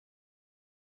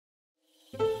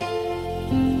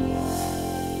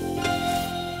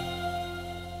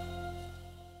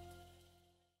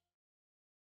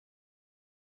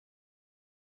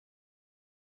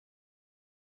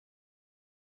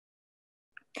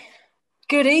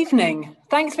Good evening.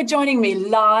 Thanks for joining me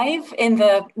live in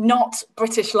the not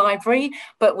British Library,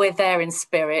 but we're there in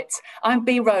spirit. I'm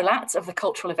Bee Rolat of the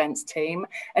Cultural Events team,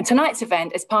 and tonight's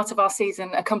event is part of our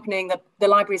season accompanying the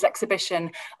library's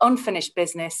exhibition, Unfinished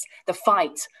Business, The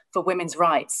Fight for Women's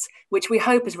Rights, which we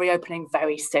hope is reopening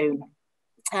very soon.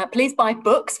 Please buy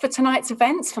books for tonight's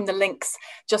events from the links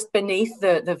just beneath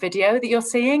the video that you're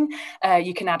seeing.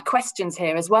 You can add questions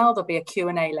here as well. There'll be a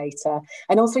Q&A later.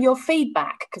 And also your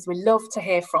feedback, because we love to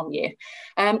hear from you.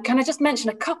 Can I just mention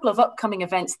a couple of upcoming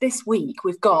events this week?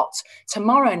 We've got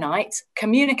tomorrow night,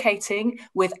 Communicating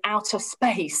with Outer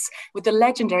Space with the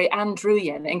legendary Anne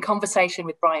Druyan in conversation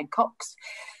with Brian Cox.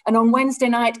 And on Wednesday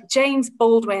night, James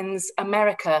Baldwin's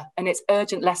America and its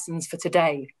Urgent Lessons for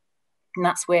Today. And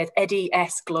that's with Eddie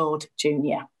S. Glaude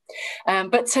Jr.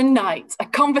 But tonight, a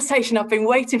conversation I've been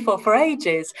waiting for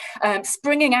ages,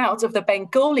 springing out of the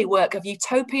Bengali work of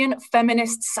utopian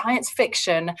feminist science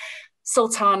fiction,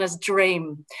 Sultana's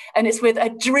Dream. And it's with a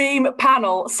dream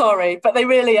panel, sorry, but they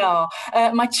really are.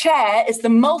 My chair is the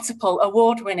multiple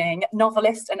award-winning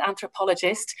novelist and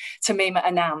anthropologist, Tahmima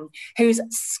Anam, whose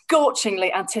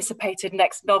scorchingly anticipated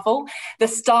next novel, The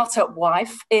Startup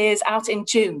Wife, is out in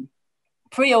June.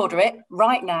 Pre-order it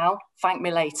right now, thank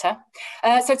me later.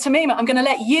 So Tahmima, I'm going to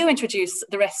let you introduce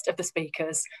the rest of the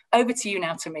speakers. Over to you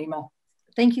now, Tahmima.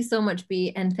 Thank you so much,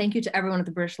 Bee, and thank you to everyone at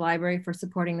the British Library for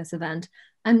supporting this event.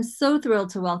 I'm so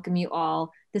thrilled to welcome you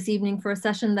all this evening for a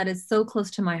session that is so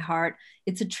close to my heart.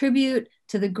 It's a tribute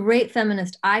to the great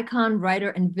feminist icon, writer,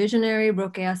 and visionary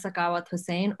Rokeya Sakhawat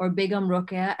Hussain, or Begum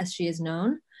Rokeya as she is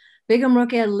known. Begum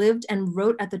Rokeya lived and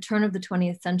wrote at the turn of the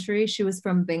 20th century. She was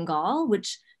from Bengal,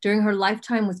 which during her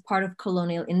lifetime was part of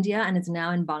colonial India and is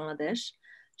now in Bangladesh.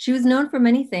 She was known for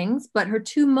many things, but her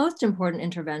two most important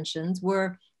interventions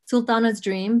were Sultana's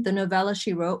Dream, the novella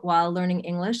she wrote while learning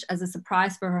English as a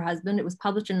surprise for her husband. It was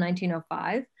published in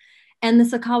 1905, and the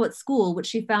Sakhawat School, which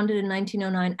she founded in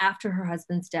 1909 after her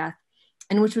husband's death,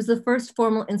 and which was the first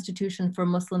formal institution for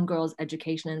Muslim girls'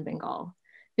 education in Bengal.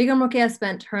 Begum Rokeya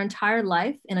spent her entire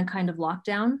life in a kind of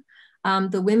lockdown.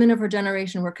 The women of her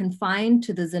generation were confined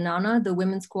to the zinana, the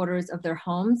women's quarters of their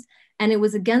homes, and it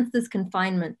was against this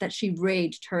confinement that she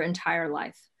raged her entire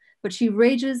life. But she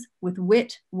rages with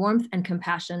wit, warmth, and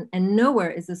compassion, and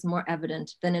nowhere is this more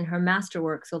evident than in her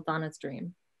masterwork, Sultana's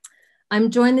Dream.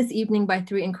 I'm joined this evening by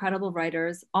three incredible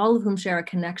writers, all of whom share a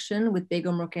connection with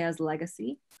Begum Rokeya's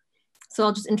legacy. So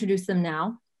I'll just introduce them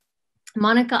now.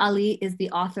 Monica Ali is the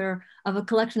author of a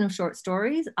collection of short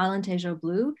stories, Alentejo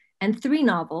Blue, and 3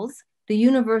 novels, the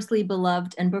universally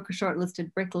beloved and Booker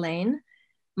shortlisted Brick Lane,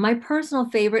 my personal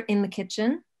favorite, In the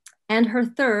Kitchen, and her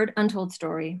third, Untold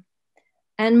Story.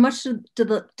 And much to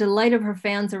the delight of her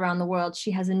fans around the world,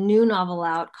 she has a new novel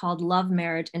out called Love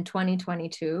Marriage in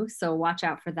 2022, so watch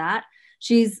out for that.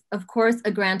 She's, of course,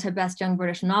 a Granta Best Young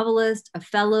British Novelist, a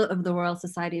Fellow of the Royal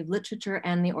Society of Literature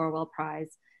and the Orwell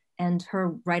Prize. And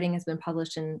her writing has been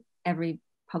published in every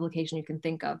publication you can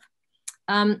think of.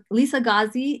 Lisa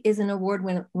Ghazi is an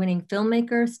award-winning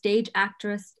filmmaker, stage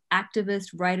actress,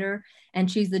 activist, writer, and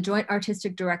she's the joint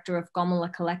artistic director of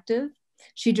Komala Collective.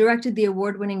 She directed the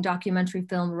award-winning documentary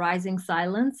film Rising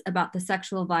Silence about the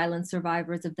sexual violence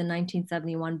survivors of the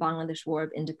 1971 Bangladesh War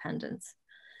of Independence.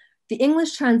 The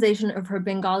English translation of her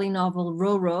Bengali novel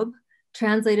Rorob,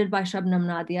 translated by Shabnam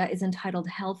Nadia, is entitled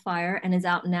Hellfire and is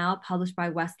out now, published by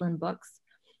Westland Books.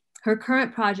 Her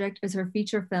current project is her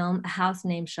feature film, A House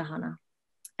Named Shahana.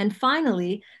 And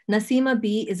finally, Nasima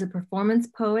Bee is a performance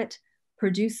poet,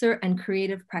 producer, and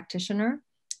creative practitioner.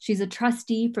 She's a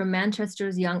trustee for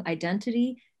Manchester's Young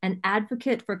Identity, an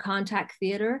advocate for contact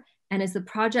theater, and is the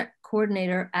project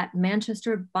coordinator at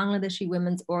Manchester Bangladeshi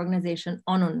women's organization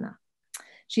Ananna.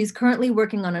 She's currently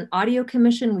working on an audio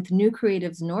commission with New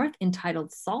Creatives North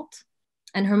entitled Salt,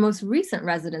 and her most recent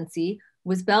residency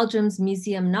was Belgium's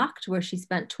Museum Nacht, where she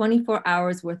spent 24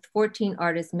 hours with 14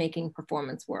 artists making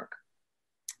performance work.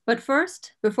 But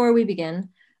first, before we begin,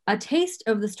 a taste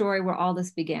of the story where all this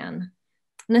began.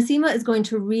 Nasima is going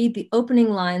to read the opening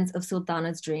lines of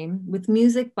Sultana's Dream with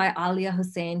music by Alia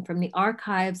Hussain from the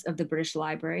archives of the British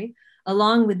Library,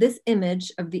 along with this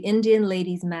image of the Indian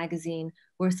Ladies magazine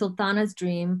where Sultana's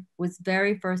Dream was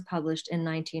very first published in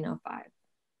 1905.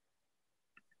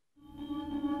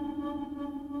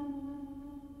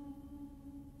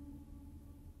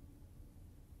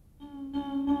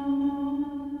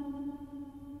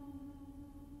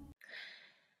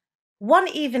 One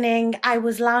evening, I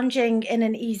was lounging in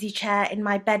an easy chair in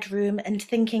my bedroom and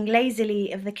thinking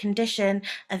lazily of the condition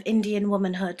of Indian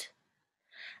womanhood.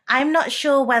 I'm not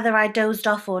sure whether I dozed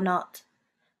off or not,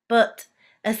 but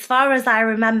as far as I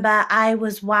remember, I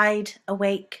was wide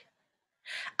awake.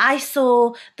 I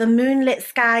saw the moonlit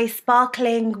sky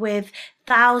sparkling with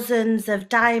thousands of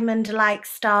diamond-like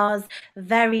stars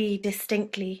very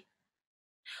distinctly.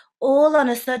 All on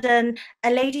a sudden,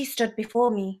 a lady stood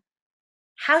before me.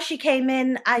 How she came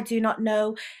in, I do not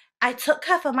know. I took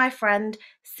her for my friend,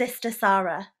 Sister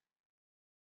Sarah.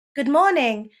 "Good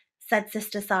morning," said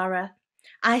Sister Sarah.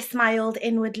 I smiled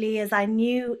inwardly as I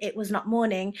knew it was not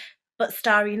morning, but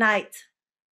starry night.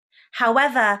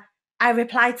 However, I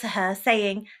replied to her,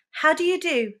 saying, "How do you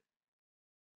do?"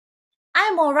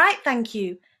 "I'm all right, thank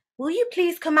you. Will you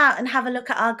please come out and have a look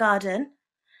at our garden?"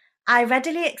 I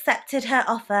readily accepted her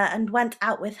offer and went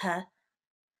out with her.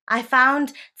 I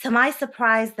found, to my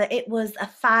surprise, that it was a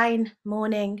fine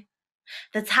morning.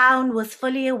 The town was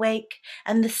fully awake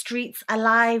and the streets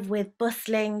alive with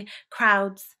bustling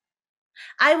crowds.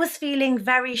 I was feeling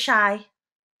very shy,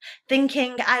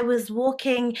 thinking I was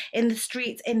walking in the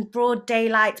streets in broad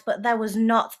daylight, but there was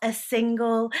not a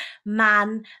single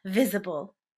man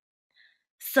visible.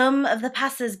 Some of the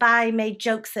passers-by made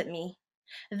jokes at me.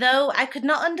 Though I could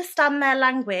not understand their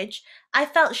language, I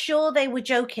felt sure they were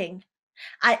joking.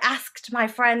 I asked my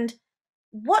friend,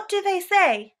 "What do they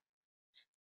say?"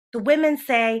 "The women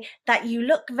say that you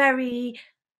look very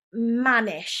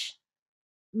mannish."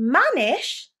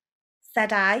 "Mannish?"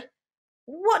 said I.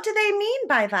 "What do they mean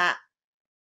by that?"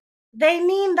 "They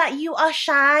mean that you are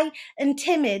shy and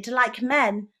timid like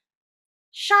men."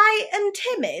 "Shy and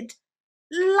timid?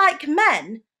 Like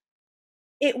men?"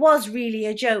 It was really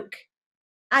a joke.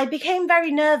 I became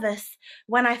very nervous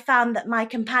when I found that my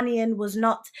companion was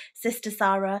not Sister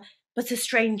Sarah, but a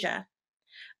stranger.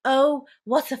 Oh,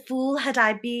 what a fool had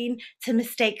I been to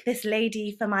mistake this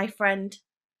lady for my friend.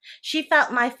 She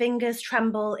felt my fingers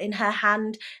tremble in her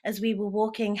hand as we were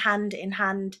walking hand in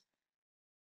hand.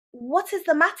 "What is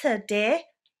the matter, dear?"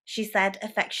 she said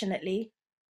affectionately.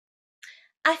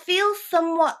 "I feel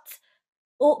somewhat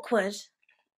awkward,"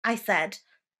 I said.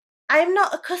 "I am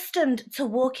not accustomed to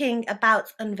walking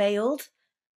about unveiled."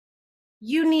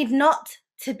 "You need not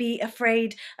to be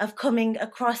afraid of coming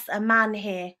across a man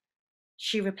here,"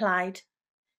 she replied.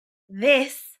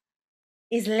 "This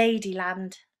is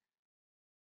Ladyland."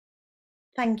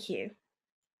 Thank you.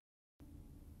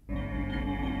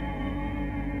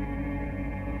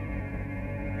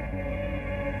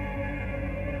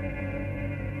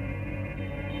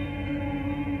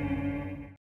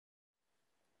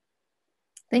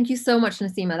 Thank you so much,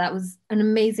 Nasima. That was an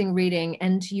amazing reading,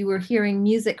 and you were hearing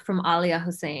music from Alia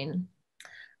Hussein.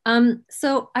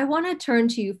 So I want to turn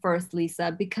to you first,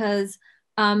 Lisa, because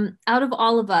out of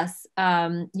all of us,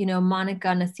 Monica,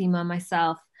 Nasima,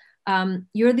 myself,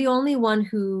 you're the only one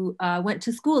who went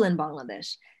to school in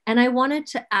Bangladesh. And I wanted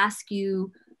to ask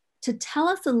you to tell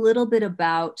us a little bit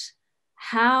about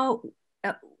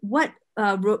what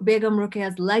Begum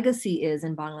Rokeya's legacy is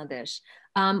in Bangladesh,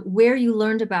 where you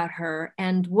learned about her,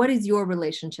 and what is your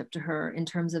relationship to her in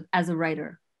terms of as a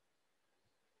writer?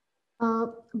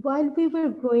 While we were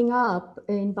growing up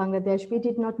in Bangladesh, we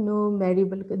did not know Mary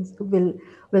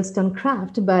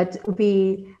Wollstonecraft, but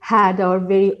we had our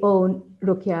very own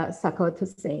Rokeya Sakawat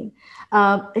Hussain.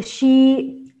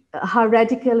 Her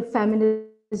radical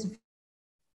feminist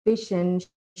vision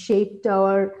shaped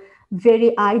our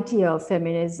very idea of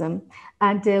feminism.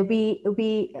 And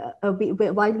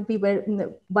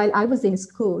while I was in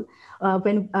school,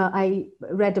 when I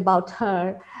read about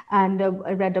her and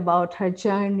I read about her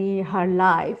journey, her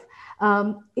life,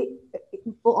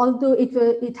 although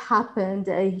it happened,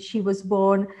 she was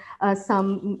born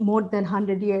some more than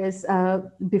 100 years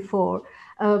before,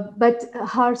 but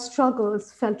her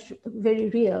struggles felt very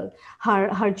real.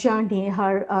 Her journey,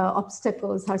 her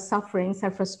obstacles, her sufferings,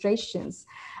 her frustrations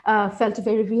felt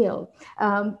very real,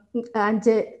 and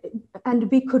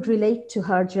we could relate to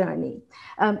her journey,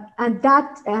 and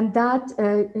that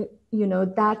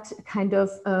kind of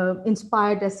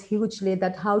inspired us hugely.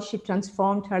 That how she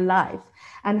transformed her life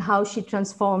and how she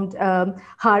transformed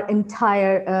her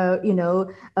entire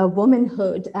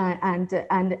womanhood, and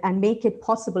make it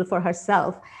possible for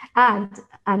herself and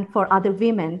for other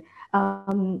women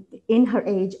in her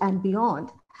age and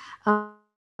beyond.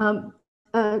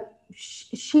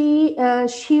 She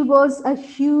was a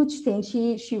huge thing.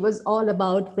 She was all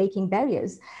about breaking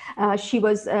barriers. She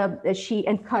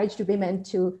encouraged women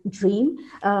to dream.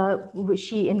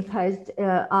 She encouraged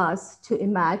us to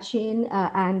imagine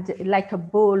and like a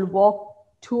bull walk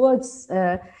towards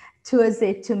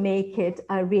it to make it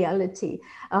a reality.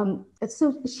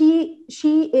 So she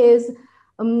is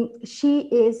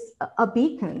a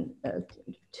beacon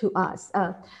to us.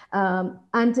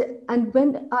 And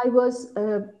when I was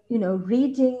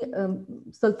reading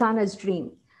Sultana's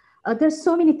dream, there's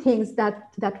so many things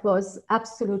that was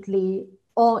absolutely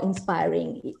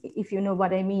awe-inspiring, if you know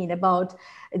what I mean, about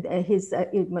his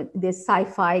this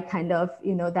sci-fi kind of,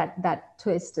 you know, that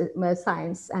twist,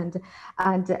 science, and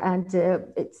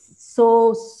it's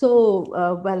so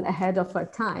well ahead of our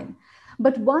time.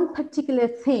 But one particular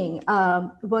thing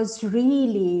was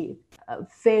really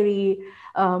very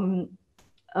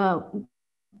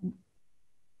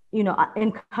you know,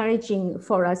 encouraging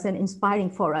for us and inspiring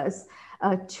for us,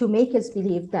 to make us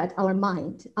believe that our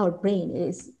mind, our brain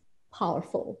is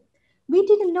powerful. We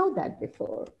didn't know that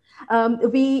before.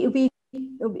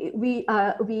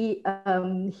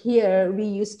 Here we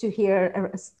used to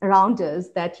hear around us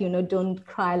that, you know, don't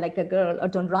cry like a girl or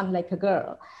don't run like a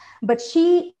girl. But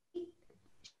she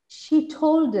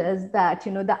told us that,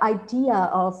 you know, the idea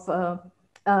of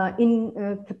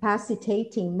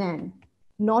incapacitating men,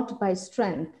 not by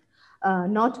strength,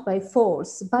 not by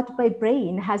force, but by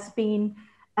brain, has been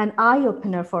an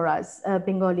eye-opener for us,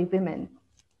 Bengali women.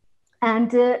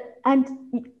 And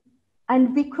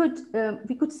we could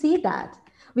see that.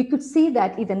 We could see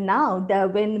that even now,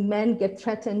 that when men get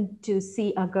threatened to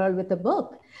see a girl with a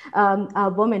book, a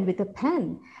woman with a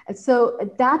pen. So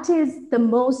that is the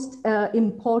most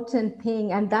important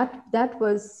thing, and that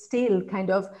was still kind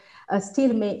of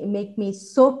still make me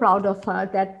so proud of her,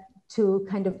 that to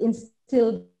kind of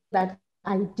instill that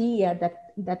idea,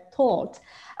 that thought,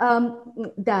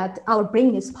 that our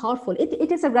brain is powerful.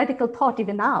 It is a radical thought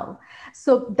even now.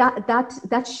 So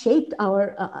that shaped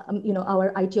our you know,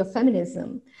 our idea of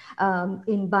feminism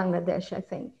in Bangladesh, I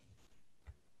think.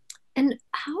 And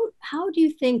how do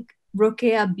you think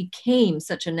Rokeya became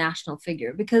such a national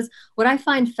figure? Because what I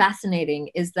find fascinating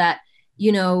is that,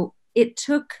 you know, it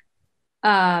took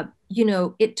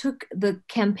the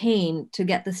campaign to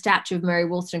get the statue of Mary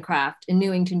Wollstonecraft in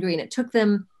Newington Green. It took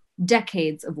them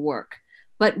decades of work.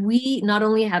 But we not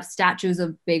only have statues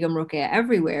of Begum Rokeya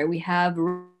everywhere, we have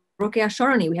Rokeya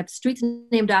Shorani, we have streets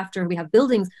named after, we have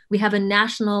buildings, we have a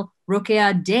national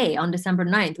Rokeya Day on December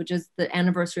 9th, which is the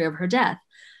anniversary of her death.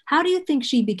 How do you think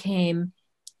she became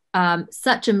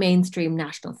such a mainstream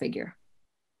national figure?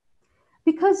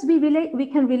 Because we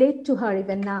can relate to her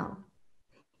even now.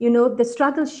 You know, the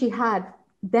struggle she had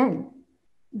then,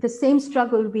 the same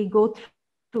struggle we go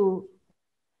through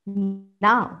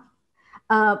now.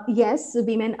 Yes,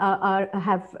 women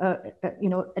have you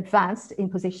know, advanced in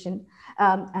position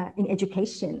in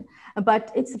education,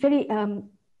 but it's very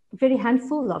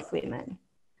handful of women.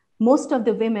 Most of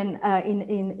the women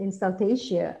in South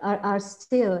Asia are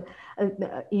still,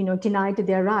 you know, denied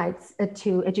their rights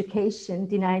to education,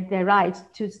 denied their right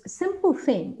to simple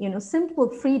thing, you know, simple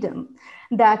freedom,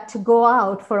 that to go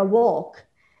out for a walk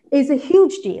is a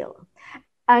huge deal.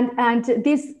 And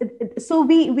this, so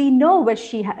we know where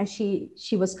she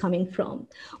was coming from.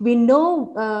 We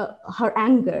know her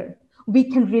anger. We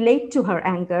can relate to her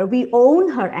anger. We own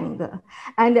her anger,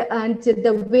 and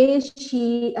the way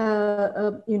she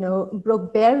you know,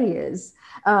 broke barriers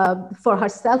for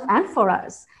herself and for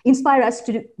us, inspire us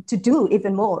to do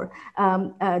even more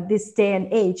this day and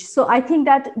age. So I think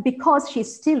that because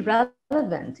she's still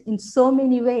relevant in so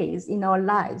many ways in our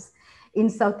lives in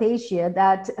South Asia,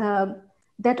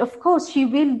 that of course she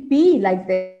will be like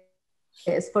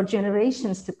this for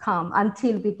generations to come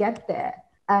until we get there.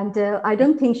 And I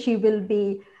don't think she will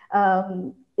be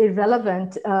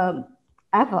irrelevant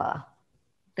ever.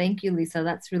 Thank you, Lisa.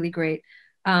 That's really great.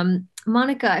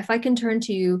 Monica, if I can turn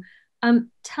to you,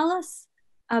 tell us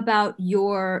about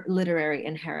your literary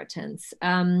inheritance.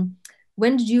 When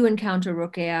did you encounter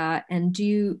Rokeya, and do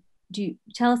you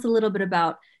tell us a little bit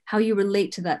about how you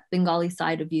relate to that Bengali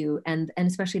side of you, and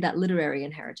especially that literary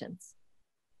inheritance?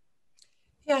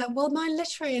 Yeah, well, my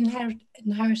literary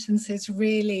inheritance is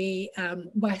really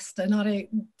Western. I don't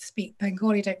speak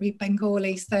Bengali, don't read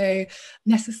Bengali, so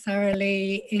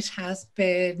necessarily it has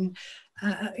been,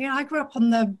 you know, I grew up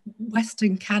on the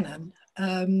Western canon.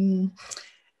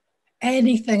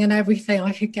 Anything and everything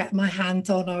I could get my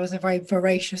hands on. I was a very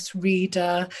voracious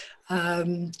reader.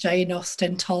 Jane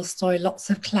Austen, Tolstoy, lots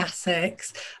of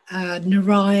classics.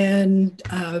 Narayan,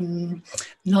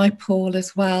 Naipaul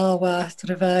as well were sort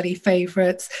of early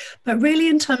favourites. But really,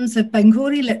 in terms of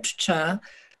Bengali literature,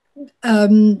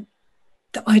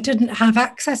 I didn't have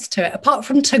access to it, apart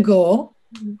from Tagore,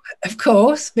 of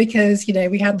course, because, you know,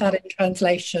 we had that in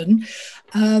translation.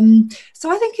 So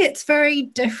I think it's very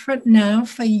different now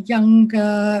for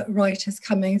younger writers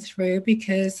coming through,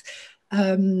 because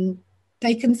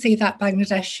they can see that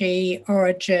Bangladeshi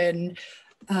origin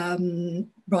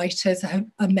writers are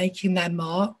making their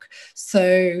mark.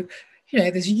 So,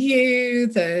 there's you,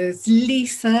 there's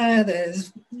Lisa,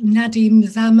 there's Nadim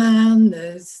Zaman,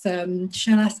 there's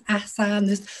Shanas Ahsan,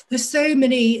 there's so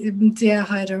many, Dia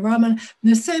Haider Rahman,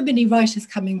 there's so many writers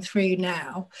coming through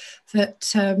now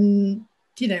that,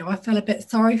 I feel a bit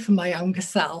sorry for my younger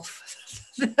self.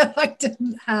 That I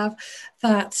didn't have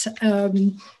that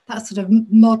sort of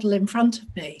model in front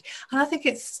of me. And I think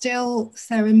it's still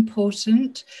so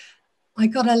important. I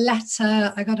got a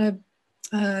letter,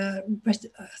 a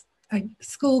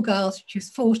schoolgirl, she was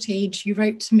 14, she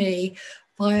wrote to me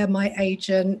via my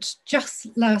agent just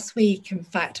last week, in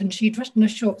fact, and she'd written a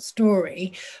short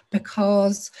story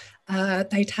because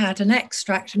they'd had an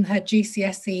extract in her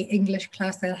GCSE English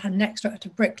class, they had an extract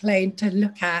of Brick Lane to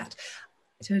look at,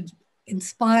 to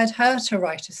inspired her to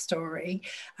write a story,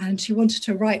 and she wanted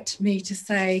to write to me to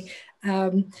say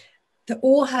that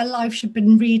all her life she'd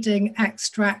been reading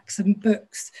extracts and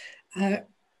books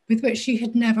with which she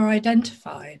had never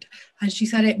identified, and she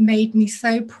said it made me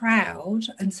so proud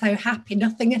and so happy.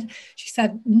 She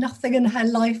said nothing in her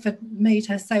life had made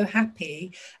her so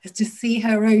happy as to see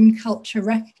her own culture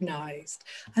recognised,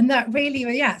 and that really,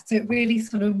 so it really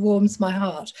sort of warms my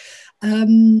heart.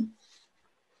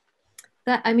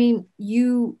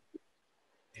 You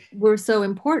were so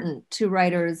important to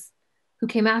writers who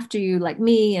came after you, like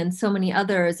me and so many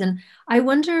others. And I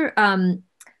wonder,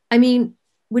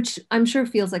 which I'm sure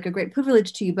feels like a great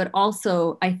privilege to you, but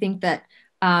also I think that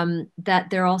that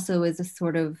there also is a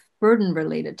sort of burden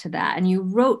related to that. And you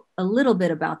wrote a little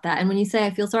bit about that. And when you say,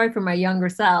 I feel sorry for my younger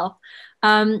self,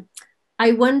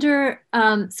 I wonder,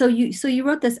 so you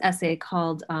wrote this essay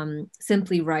called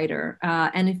Simply Writer.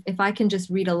 And if I can just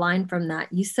read a line from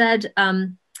that, you said,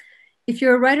 if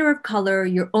you're a writer of color,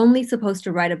 you're only supposed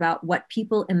to write about what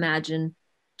people imagine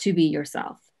to be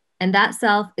yourself. And that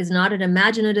self is not an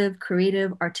imaginative,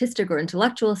 creative, artistic, or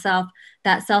intellectual self.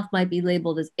 That self might be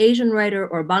labeled as Asian writer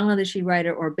or Bangladeshi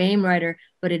writer or BAME writer,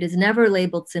 but it is never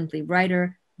labeled simply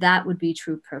writer. That would be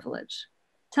true privilege.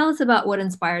 Tell us about what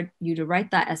inspired you to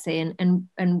write that essay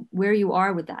and where you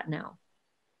are with that now.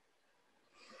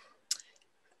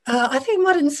 I think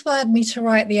what inspired me to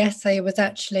write the essay was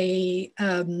actually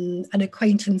an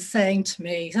acquaintance saying to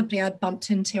me, somebody I'd bumped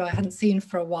into, I hadn't seen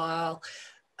for a while,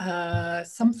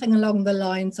 something along the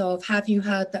lines of, have you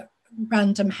heard that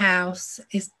Random House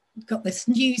is got this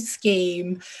new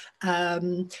scheme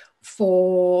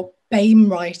for BAME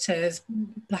writers,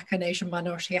 Black and Asian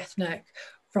minority ethnic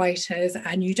writers,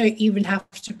 and you don't even have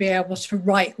to be able to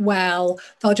write well,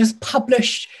 they'll just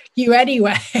publish you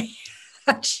anyway.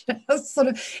 Just sort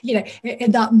of,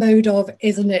 in that mode of,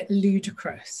 isn't it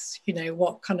ludicrous,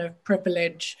 what kind of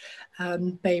privilege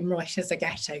BAME writers are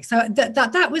getting. So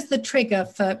that was the trigger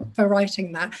for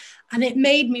writing that, and it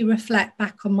made me reflect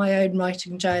back on my own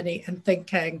writing journey and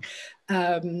thinking,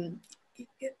 why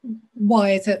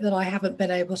is it that I haven't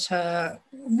been able to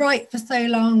write for so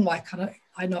long? Why can't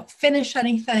I not finish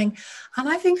anything? And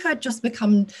I think I'd just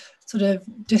become sort of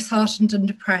disheartened and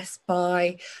depressed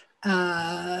by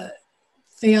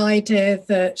the idea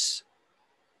that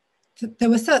there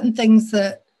were certain things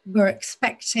that were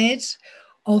expected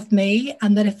of me,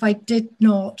 and that if I did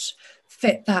not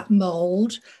fit that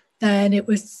mold, then it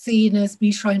was seen as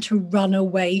me trying to run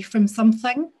away from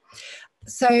something.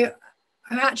 So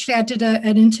I did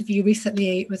an interview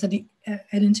recently. It was an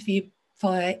interview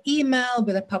via email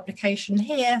with a publication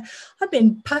here. I've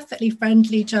been perfectly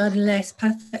friendly journalist,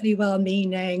 perfectly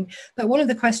well-meaning, but one of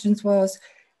the questions was,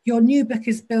 your new book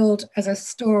is billed as a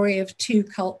story of two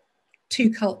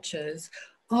cultures.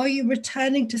 Are you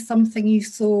returning to something you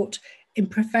sought in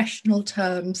professional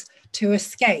terms to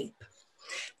escape?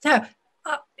 Now,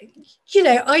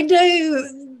 I know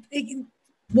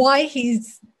why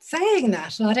he's saying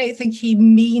that, and I don't think he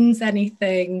means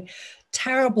anything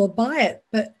terrible by it.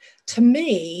 But to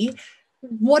me,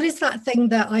 what is that thing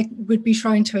that I would be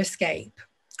trying to escape?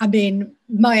 I mean,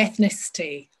 my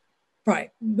ethnicity.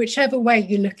 Right, whichever way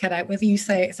you look at it, whether you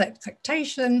say it's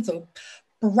expectations or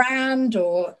brand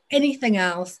or anything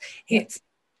else, it's,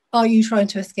 are you trying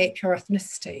to escape your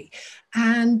ethnicity?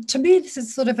 And to me, this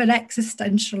is sort of an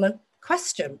existential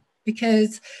question,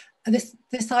 because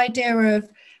this idea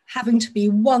of having to be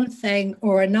one thing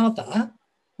or another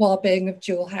while being of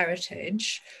dual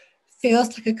heritage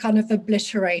feels like a kind of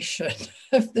obliteration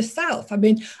of the self. I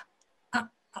mean,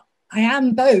 I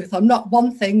am both. I'm not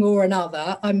one thing or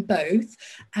another. I'm both.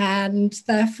 And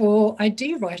therefore, I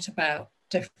do write about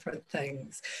different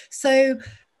things. So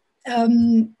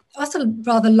that's a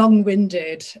rather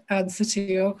long-winded answer to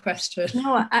your question.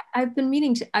 No, I've been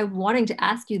wanting to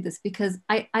ask you this, because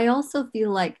I also feel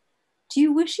like, do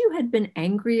you wish you had been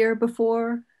angrier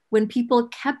before? when people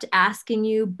kept asking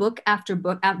you book after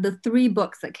book, the 3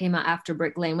 books that came out after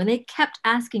Brick Lane, when they kept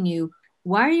asking you,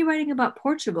 why are you writing about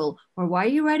Portugal? Or why are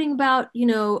you writing about, you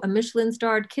know, a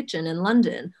Michelin-starred kitchen in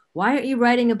London? Why aren't you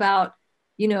writing about,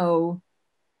 you know,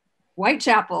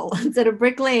 Whitechapel instead of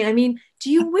Brick Lane? I mean,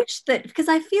 do you wish that, because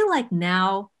I feel like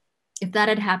now, if that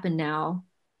had happened now,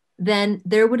 then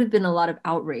there would have been a lot of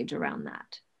outrage around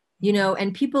that, you know,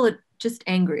 and people are just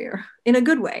angrier in a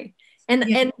good way.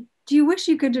 And do you wish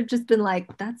you could have just been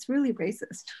like, that's really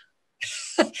racist?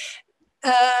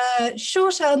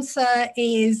 Short answer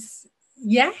is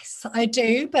yes, I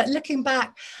do. But looking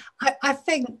back, I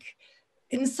think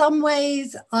in some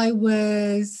ways I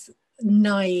was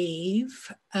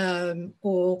naive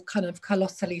or kind of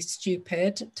colossally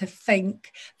stupid to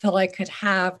think that I could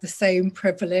have the same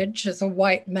privilege as a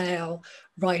white male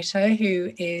writer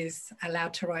who is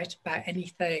allowed to write about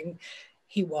anything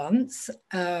he wants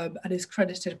and is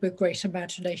credited with great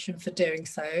imagination for doing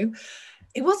so.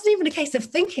 It wasn't even a case of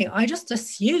thinking, I just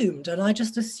assumed, and I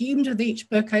just assumed with each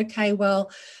book, okay,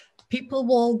 well, people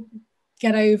will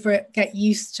get over it, get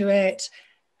used to it.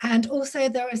 And also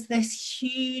there is this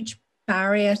huge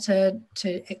barrier to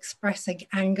expressing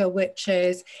anger, which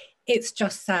is, it's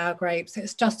just sour grapes,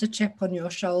 it's just a chip on your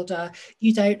shoulder,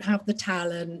 you don't have the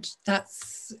talent,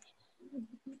 that's,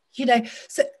 you know,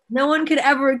 so no one could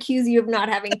ever accuse you of not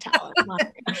having talent.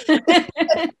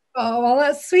 Oh, well,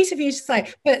 that's sweet of you to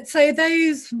say. But so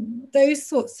those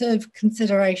sorts of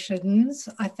considerations,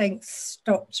 I think,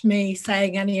 stopped me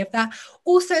saying any of that.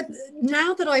 Also,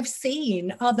 now that I've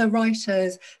seen other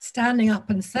writers standing up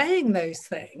and saying those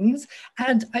things,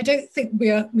 and I don't think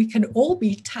we can all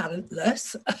be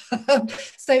talentless.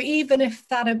 So even if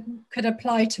that could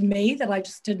apply to me, that I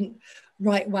just didn't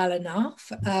write well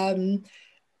enough,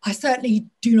 I certainly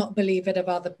do not believe it of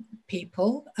other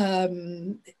people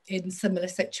in similar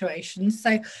situations.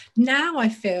 So now I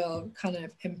feel kind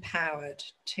of empowered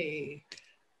to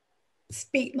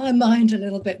speak my mind a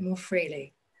little bit more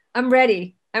freely. I'm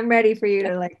ready for you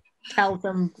to like tell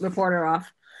some reporter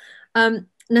off.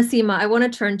 Nasima, I want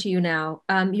to turn to you now.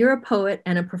 You're a poet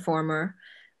and a performer.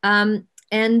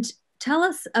 And tell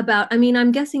us about, I mean,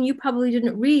 I'm guessing you probably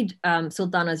didn't read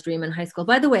Sultana's Dream in high school.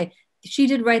 By the way, she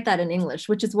did write that in English,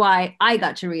 which is why I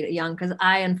got to read it young, because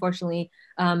I unfortunately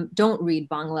don't read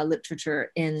Bangla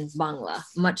literature in Bangla,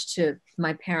 much to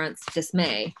my parents'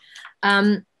 dismay.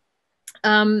 So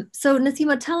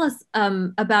Nasima, tell us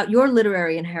about your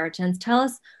literary inheritance. Tell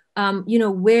us, you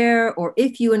know, where or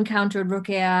if you encountered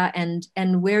Rokeya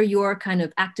and where your kind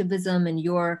of activism and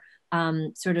your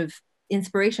sort of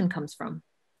inspiration comes from.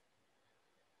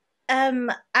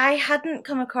 I hadn't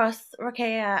come across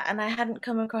Rokeya and I hadn't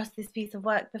come across this piece of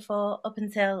work before up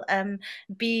until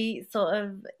Bee sort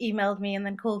of emailed me and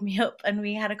then called me up and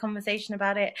we had a conversation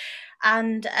about it.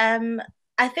 And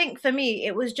I think for me,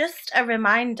 it was just a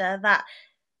reminder that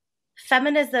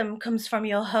feminism comes from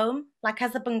your home. Like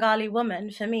as a Bengali woman,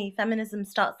 for me, feminism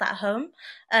starts at home.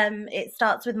 It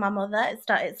starts with my mother. It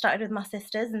started with my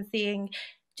sisters and seeing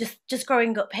just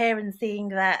growing up here and seeing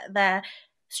their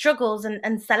struggles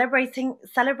and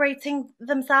celebrating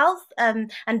themselves and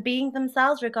being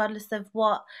themselves regardless of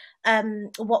what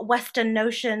Western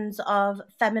notions of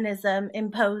feminism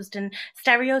imposed and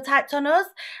stereotyped on us.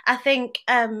 I think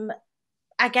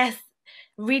I guess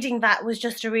reading that was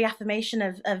just a reaffirmation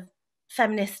of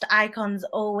feminist icons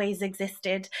always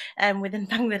existed within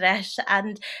Bangladesh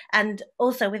and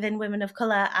also within women of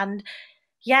color. And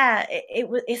yeah,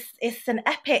 it's an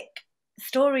epic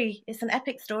story. It's an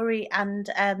epic story, and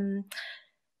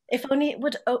if only it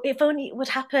would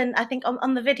happen. I think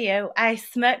on the video I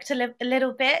smirked a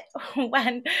little bit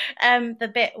when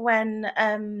the bit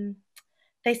when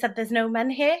they said there's no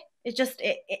men here. It just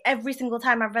every single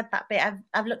time I've read that bit,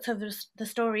 I've looked over the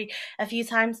story a few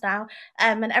times now,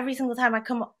 and every single time I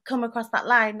come across that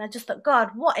line, I just thought, God,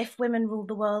 what if women ruled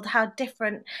the world? How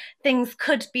different things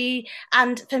could be.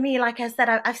 And for me, like I said,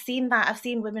 I've seen that. I've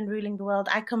seen women ruling the world.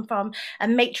 I come from a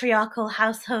matriarchal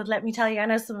household. Let me tell you, I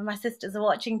know some of my sisters are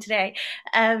watching today,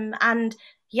 and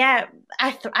yeah,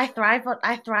 I thrive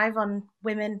on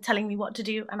women telling me what to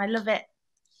do, and I love it.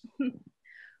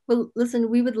 Well, listen,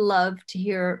 we would love to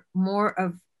hear more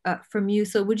of from you.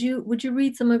 So would you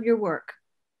read some of your work?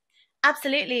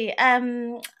 Absolutely.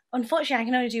 Unfortunately, I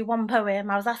can only do one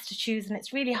poem. I was asked to choose, and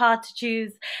it's really hard to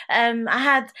choose.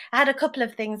 I had a couple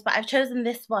of things, but I've chosen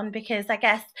this one because I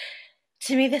guess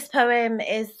to me this poem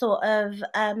is sort of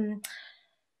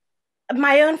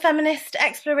my own feminist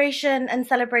exploration and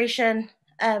celebration,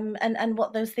 and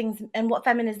what those things and what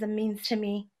feminism means to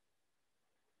me.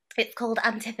 It's called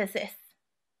Antithesis.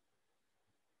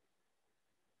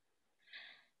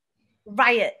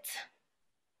 Riot,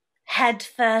 head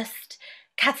first,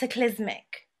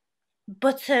 cataclysmic,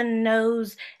 button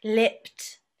nose,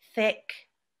 lipped, thick,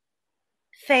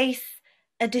 face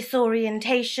a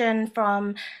disorientation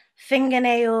from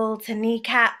fingernail to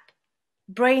kneecap,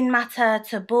 brain matter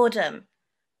to boredom,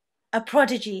 a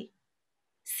prodigy,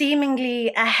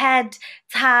 seemingly a head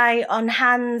tie on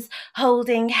hands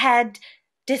holding head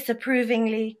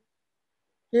disapprovingly,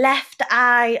 left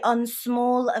eye on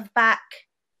small of back,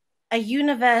 a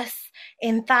universe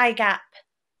in thigh gap.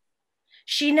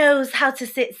 She knows how to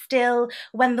sit still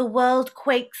when the world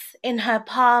quakes in her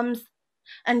palms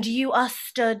and you are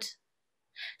stood.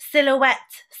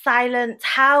 Silhouette, silent,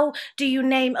 how do you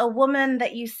name a woman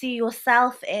that you see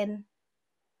yourself in?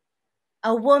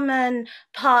 A woman,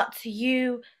 part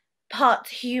you, part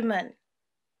human.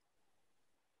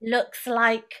 Looks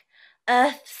like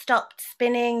Earth stopped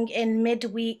spinning in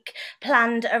midweek,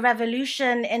 planned a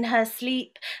revolution in her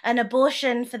sleep, an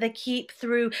abortion for the keep,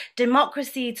 threw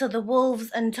democracy to the wolves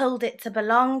and told it to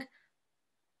belong.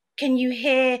 Can you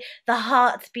hear the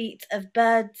heartbeat of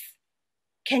birds?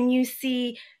 Can you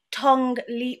see tongue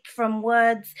leap from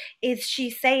words? Is she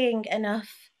saying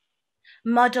enough?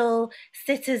 Model,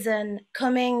 citizen,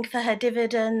 coming for her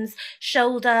dividends,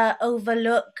 shoulder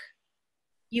overlook.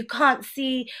 You can't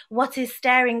see what is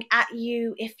staring at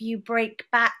you if you break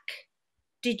back.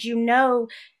 Did you know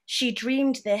she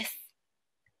dreamed this?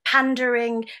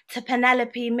 Pandering to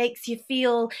Penelope makes you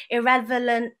feel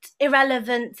irrelevant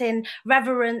in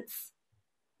reverence.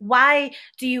 Why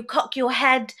do you cock your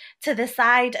head to the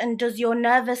side, and does your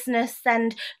nervousness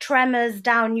send tremors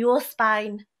down your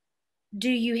spine? Do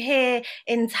you hear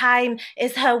in time?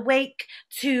 Is her wake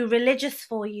too religious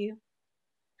for you?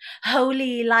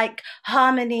 Holy like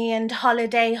harmony and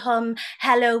holiday hum,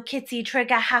 Hello Kitty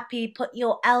trigger happy, put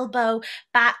your elbow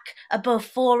back above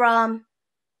forearm.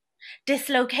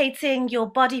 Dislocating your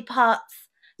body parts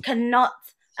cannot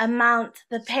amount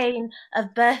the pain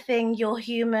of birthing your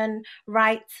human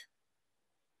right.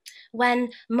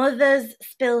 When mothers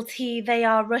spill tea, they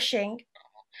are rushing.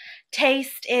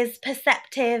 Taste is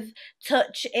perceptive,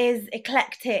 touch is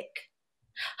eclectic.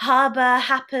 Harbour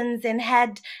happens in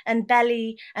head and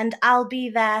belly, and I'll be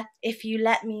there if you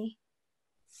let me.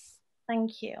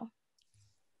 Thank you.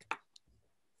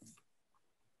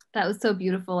 That was so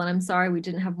beautiful, and I'm sorry we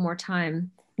didn't have more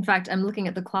time. In fact, I'm looking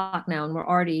at the clock now, and we're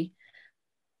already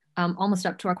almost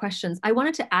up to our questions. I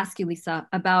wanted to ask you, Lisa,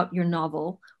 about your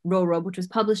novel, Roro, which was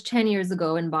published 10 years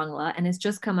ago in Bangla and has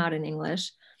just come out in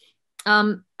English.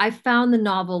 I found the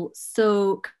novel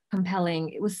so compelling.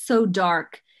 It was so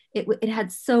dark. It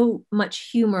had so much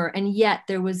humor, and yet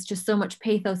there was just so much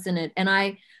pathos in it. And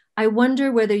I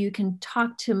wonder whether you can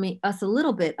talk to us a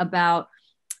little bit about,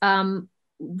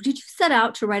 did you set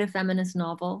out to write a feminist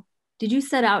novel? Did you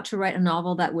set out to write a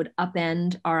novel that would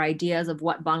upend our ideas of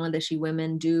what Bangladeshi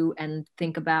women do and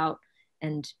think about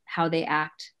and how they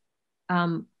act,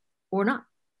 or not?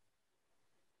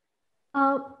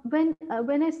 When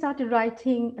I started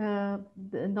writing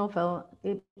the novel,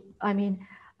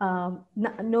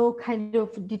 no kind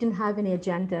of, didn't have any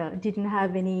agenda, didn't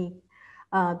have any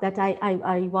that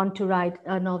I want to write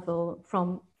a novel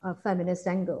from a feminist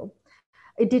angle.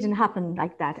 It didn't happen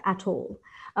like that at all.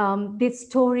 This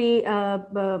story,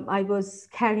 I was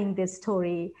carrying this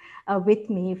story with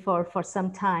me for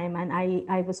some time, and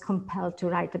I was compelled to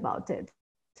write about it.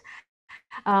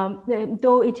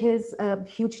 Though it is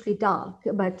hugely dark,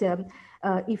 but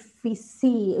if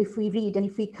we read, and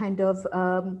if we kind of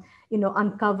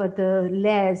uncover the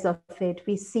layers of it,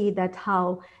 we see that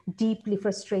how deeply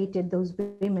frustrated those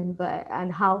women were,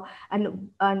 and how and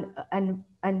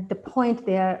the point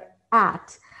they're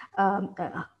at,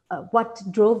 what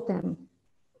drove them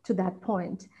to that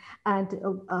point, and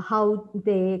how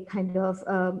they kind of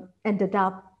ended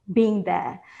up being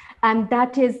there. And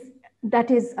that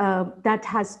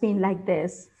has been like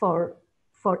this for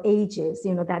ages,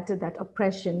 that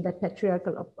oppression, that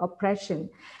patriarchal oppression.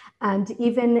 And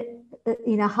even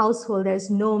in a household, there's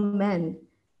no men,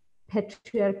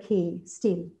 patriarchy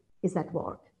still is at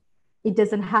work. It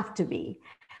doesn't have to be,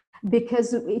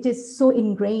 because it is so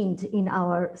ingrained in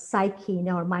our psyche, in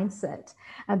our mindset,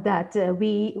 that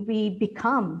we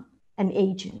become an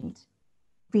agent.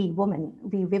 We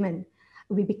women,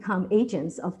 we become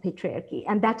agents of patriarchy,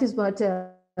 and that is what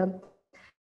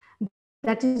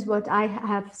I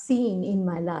have seen in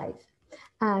my life,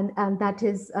 and that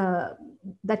is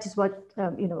what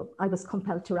I was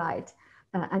compelled to write,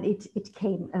 and it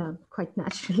came quite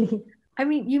naturally. I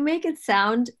mean, you make it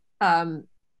sound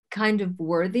kind of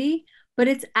worthy, but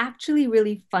it's actually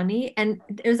really funny, and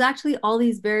there's actually all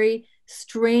these very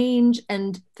strange.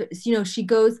 And, you know,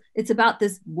 it's about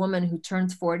this woman who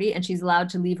turns 40 and she's allowed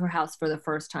to leave her house for the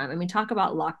first time. I mean, talk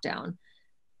about lockdown.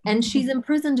 And she's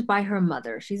imprisoned by her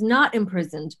mother. She's not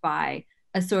imprisoned by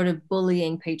a sort of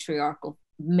bullying patriarchal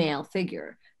male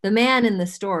figure. The man in the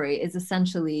story is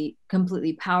essentially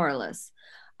completely powerless.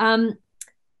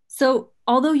 So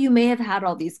although you may have had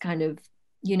all these kind of,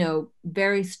 you know,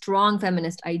 very strong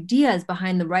feminist ideas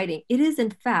behind the writing, it is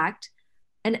in fact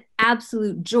an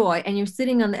absolute joy. And you're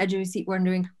sitting on the edge of your seat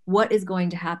wondering what is going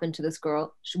to happen to this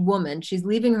woman. She's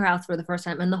leaving her house for the first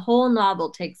time, and the whole novel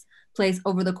takes place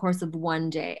over the course of one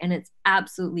day. And it's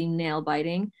absolutely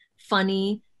nail-biting,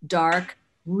 funny, dark,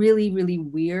 really, really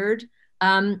weird.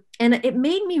 And it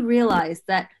made me realize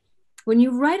that when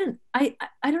you write I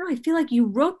don't know, I feel like you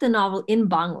wrote the novel in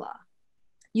Bangla.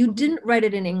 You didn't write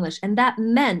it in English. And that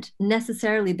meant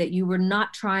necessarily that you were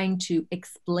not trying to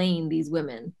explain these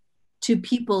women to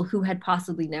people who had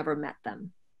possibly never met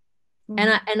them.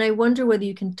 Mm-hmm. And I wonder whether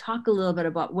you can talk a little bit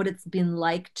about what it's been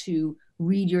like to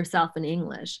read yourself in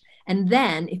English. And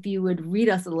then if you would read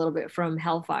us a little bit from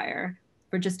Hellfire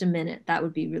for just a minute, that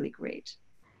would be really great.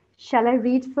 Shall I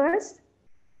read first?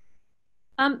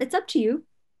 It's up to you.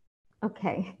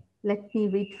 Okay, let me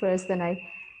read first, then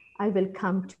I will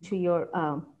come to your.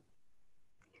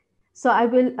 So I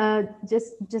will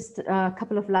just a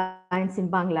couple of lines in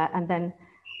Bangla and then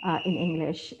in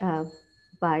English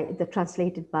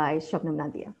translated by Shabnam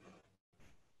Nadia.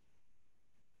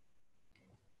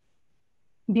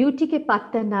 বিউটিকে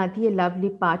পাত্তা না দিয়ে lovely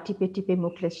পা টিপে টিপে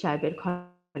মুখলেস সাহেবের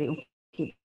ঘরে উঁকি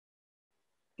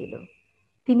দিল।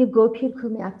 তিনি গভীর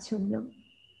ঘুমে আচ্ছন্ন,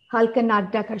 হালকা নাক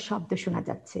ডাকার শব্দ শোনা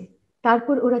যাচ্ছে।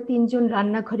 তারপর ওরা তিনজন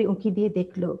রান্নাঘরে উঁকি দিয়ে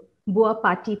দেখলো বুয়া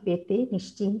পাটি পেতে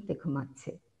নিশ্চিন্তে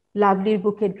ঘুমাচ্ছে। লাভলির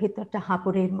বুকের ভেতরটা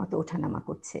হাঁপড়ের মতো ওঠানামা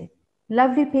করছে।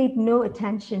 Lovely paid no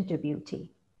attention to Beauty.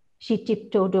 She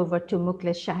tiptoed over to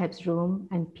Mukhlis Sahib's room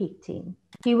and peeked in.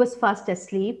 He was fast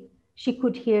asleep. She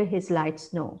could hear his light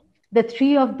snore. The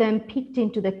three of them peeked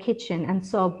into the kitchen and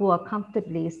saw Bua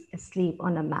comfortably asleep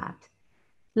on a mat.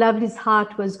 Lovely's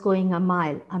heart was going a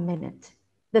mile a minute.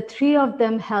 The three of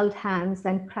them held hands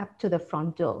and crept to the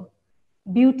front door.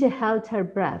 Beauty held her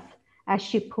breath as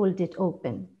she pulled it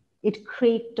open. It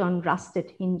creaked on rusted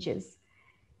hinges.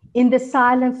 In the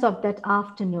silence of that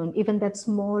afternoon, even that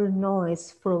small noise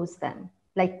froze them,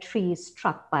 like trees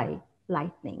struck by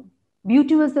lightning.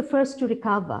 Beauty was the first to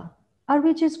recover. Are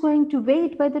we just going to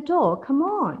wait by the door? Come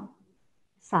on.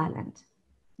 Silent,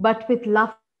 but with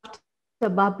laughter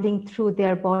bubbling through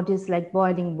their bodies like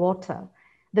boiling water,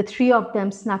 the three of them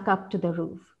snuck up to the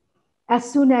roof. As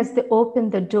soon as they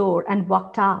opened the door and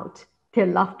walked out, their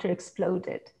laughter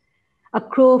exploded. A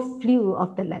crow flew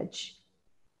off the ledge.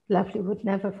 Lovely would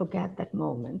never forget that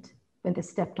moment when they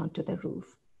stepped onto the roof,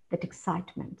 that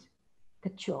excitement,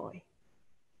 that joy.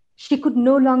 She could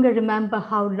no longer remember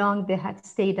how long they had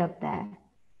stayed up there.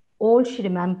 All she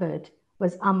remembered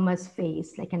was Amma's face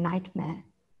like a nightmare,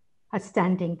 her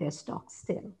standing there stock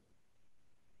still.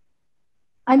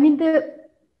 I mean,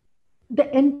 the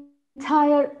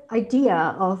entire idea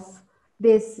of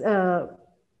this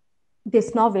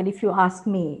novel, if you ask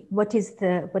me, what is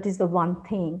the one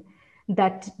thing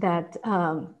that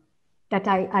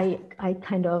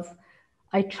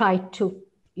I tried to,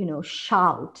 you know,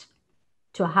 shout,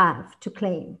 to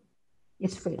claim,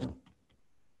 is freedom.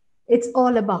 It's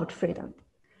all about freedom,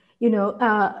 you know,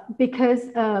 because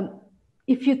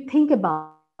if you think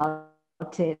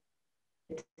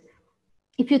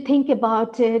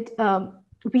about it,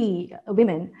 we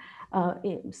women,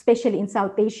 especially in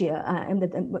South Asia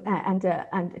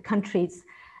and countries,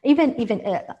 even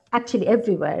actually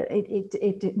everywhere,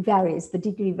 it varies, the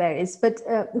degree varies, but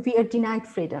we are denied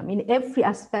freedom in every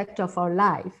aspect of our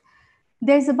life.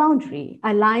 There's a boundary,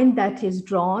 a line that is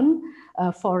drawn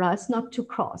for us not to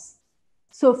cross.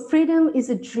 So freedom is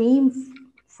a dream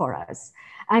for us,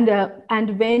 and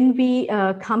when we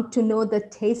come to know the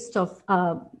taste of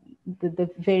the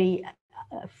very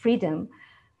freedom,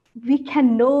 we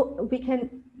can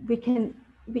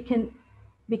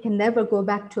never go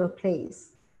back to a place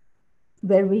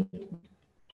where we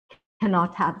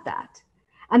cannot have that.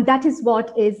 And that is what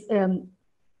is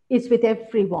with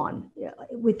everyone,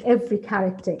 with every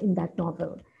character in that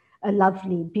novel. A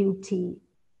Lovely, Beauty,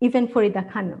 even Farida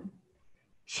Khanum.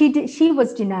 She was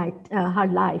denied her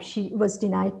life. She was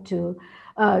denied to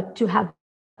have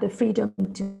the freedom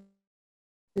to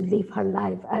live her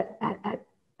life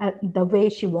at the way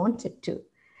she wanted to.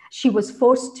 She was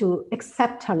forced to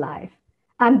accept her life,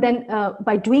 and then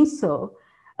by doing so,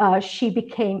 she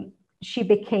became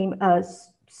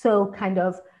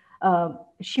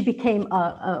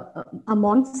a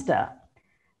monster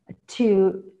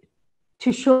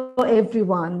to show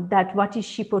everyone that what is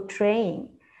she portraying,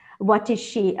 what is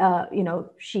she,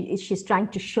 she's trying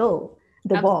to show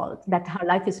the world that her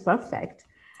life is perfect.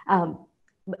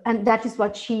 And that is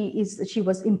what she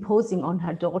was imposing on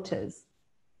her daughters.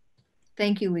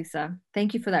 Thank you, Lisa.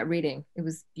 Thank you for that reading. It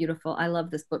was beautiful. I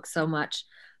love this book so much.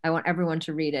 I want everyone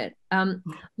to read it.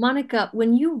 Monica,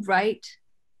 when you write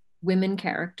women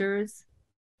characters,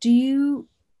 do you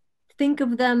think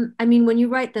of them, I mean, when you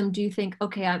write them, do you think,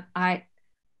 okay, I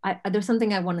there's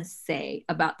something I want to say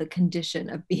about the condition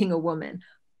of being a woman,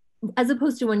 as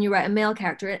opposed to when you write a male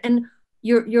character? And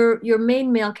your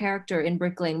main male character in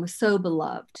Brick Lane was so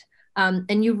beloved.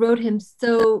 And you wrote him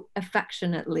so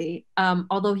affectionately,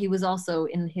 although he was also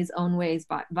in his own ways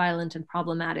violent and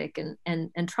problematic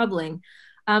and troubling.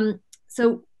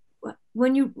 So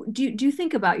when do you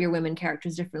think about your women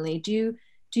characters differently? Do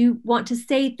you want to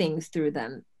say things through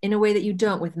them in a way that you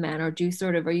don't with men, or are you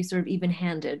sort of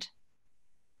even-handed?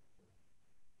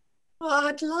 Well,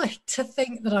 I'd like to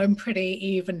think that I'm pretty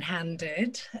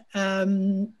even-handed,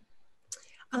 and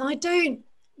I don't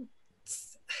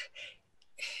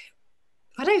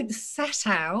set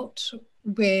out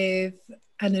with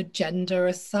an agenda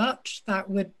as such. That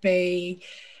would be,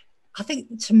 I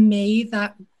think, to me,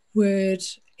 that would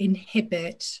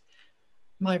inhibit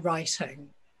my writing.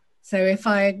 So if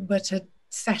I were to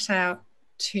set out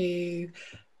to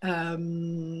a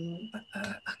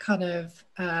kind of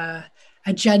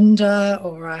agenda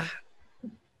or a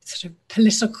sort of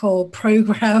political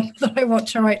program that I want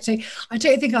to write to, I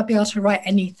don't think I'd be able to write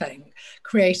anything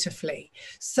creatively.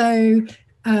 So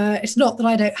it's not that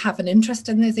I don't have an interest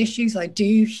in those issues, I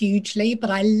do hugely, but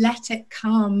I let it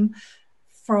come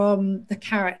from the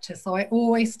character. So I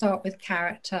always start with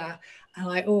character, and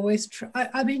I always try,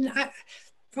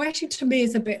 writing to me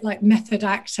is a bit like method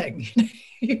acting.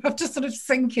 You have to sort of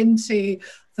sink into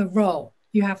the role.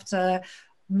 You have to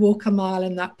walk a mile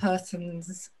in that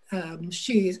person's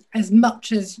shoes as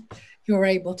much as you're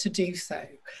able to do so,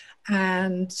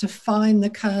 and to find the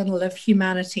kernel of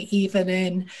humanity even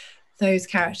in those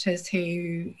characters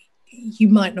who you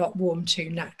might not warm to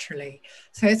naturally.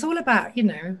 So it's all about,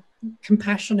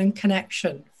 compassion and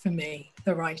connection for me,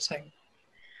 the writing.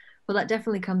 Well, that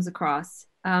definitely comes across.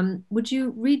 Would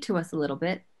you read to us a little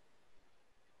bit?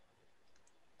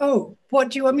 Oh, what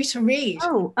do you want me to read?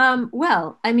 Oh,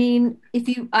 well, I mean, if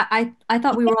you, I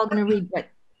thought we were all going to read, but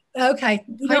okay,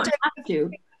 we don't have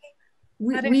to.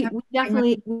 We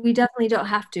definitely don't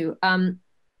have to.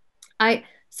 I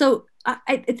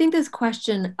think this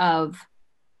question of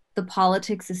the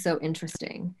politics is so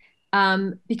interesting,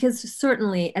 because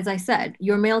certainly, as I said,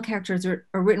 your male characters are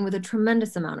written with a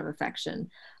tremendous amount of affection,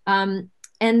 and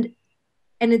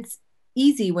it's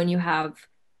easy when you have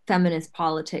feminist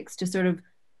politics to sort of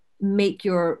make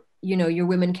your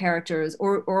women characters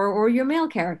or your male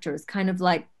characters kind of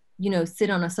like, sit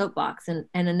on a soapbox and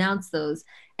announce those,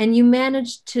 and you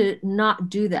manage to not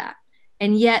do that.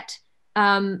 And yet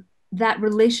that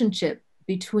relationship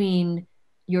between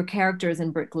your characters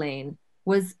in Brick Lane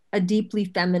was a deeply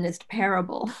feminist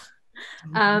parable,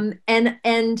 and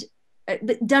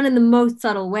done in the most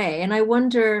subtle way. And I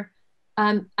wonder,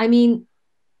 I mean,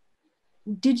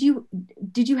 did you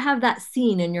have that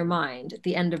scene in your mind at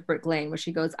the end of Brick Lane where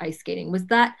she goes ice skating? Was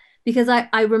that because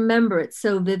I remember it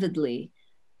so vividly?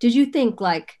 Did you think,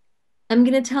 like, I'm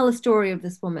going to tell a story of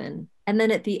this woman, and then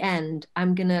at the end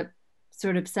I'm going to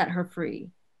sort of set her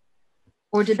free?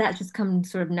 Or did that just come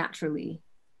sort of naturally?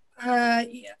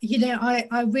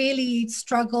 I really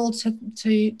struggled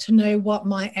to know what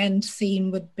my end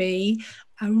scene would be,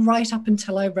 right up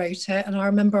until I wrote it. And I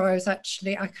remember I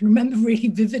can remember really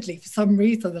vividly, for some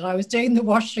reason, that I was doing the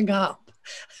washing up,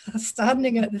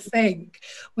 standing at the sink,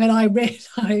 when I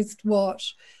realized what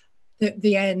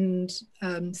the end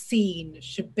scene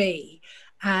should be.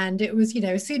 And it was,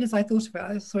 as soon as I thought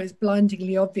about it, I thought it was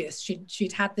blindingly obvious.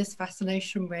 She'd had this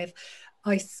fascination with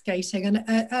ice skating, and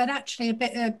actually a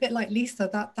bit like Lisa,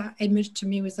 that image to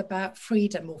me was about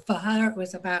freedom, or for her it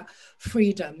was about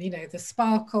freedom, the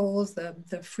sparkles,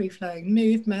 the free-flowing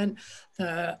movement,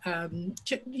 the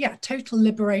total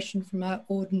liberation from her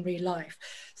ordinary life.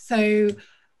 So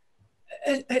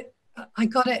I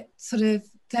got it sort of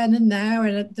then and there,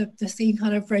 and the scene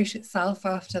kind of wrote itself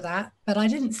after that, but I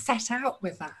didn't set out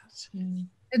with that.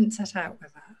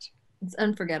 It's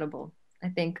unforgettable. I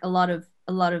think a lot of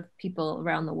people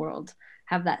around the world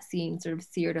have that scene sort of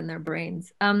seared in their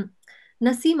brains.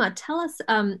 Nasima, tell us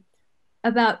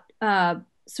about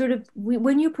sort of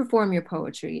when you perform your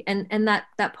poetry, and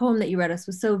that poem that you read us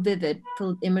was so vivid, full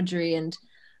of imagery, and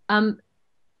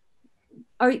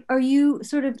are you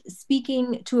sort of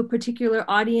speaking to a particular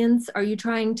audience? Are you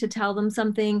trying to tell them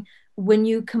something when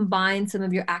you combine some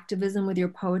of your activism with your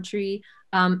poetry,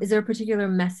 is there a particular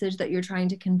message that you're trying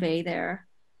to convey there?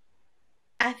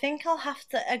 I think I'll have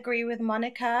to agree with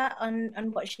Monica on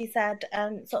what she said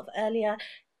sort of earlier.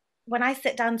 When I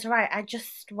sit down to write, I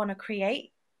just want to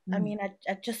create. I mean, I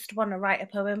just want to write a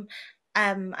poem.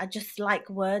 I just like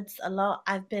words a lot.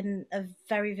 I've been a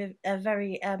very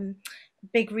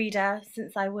big reader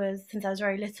since I was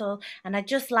very little, and I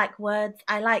just like words.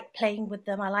 I like playing with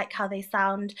them. I like how they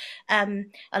sound.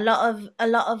 A lot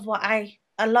of what I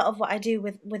do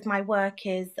with my work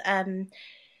is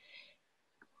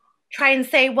try and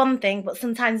say one thing but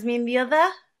sometimes mean the other,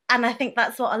 and I think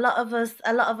that's what a lot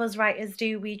of us writers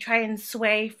do. We try and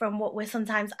sway from what we're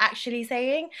sometimes actually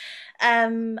saying.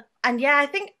 And yeah, I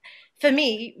think for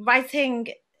me, writing,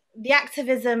 the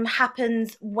activism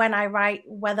happens when I write,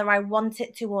 whether I want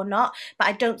it to or not, but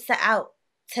I don't set out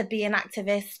to be an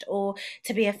activist or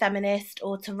to be a feminist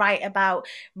or to write about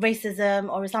racism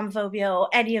or Islamophobia or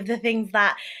any of the things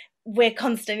that we're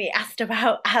constantly asked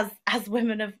about as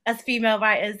women of as female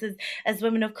writers, as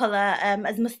women of color,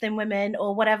 as Muslim women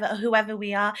or whatever, whoever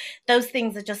we are. Those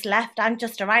things are just left. I'm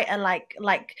just a writer like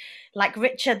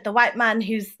Richard, the white man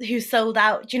who's sold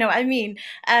out. Do you know what I mean?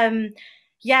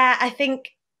 Yeah, I think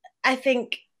I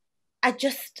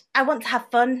want to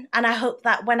have fun, and I hope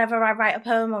that whenever I write a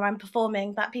poem or I'm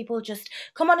performing, that people just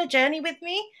come on a journey with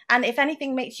me, and if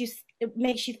anything makes you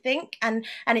think and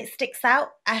it sticks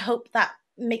out, I hope that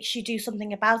makes you do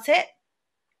something about it.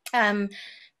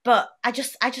 But I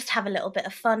just have a little bit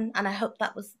of fun, and I hope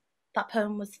that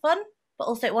poem was fun, but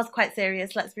also it was quite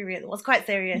serious. Let's be real, it was quite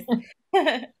serious.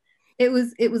 It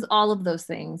was all of those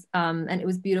things, and it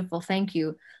was beautiful. Thank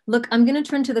you. Look, I'm going to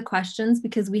turn to the questions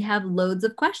because we have loads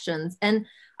of questions, and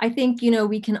I think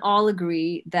we can all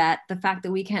agree that the fact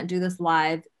that we can't do this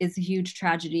live is a huge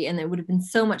tragedy, and it would have been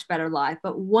so much better live.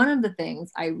 But one of the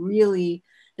things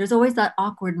there's always that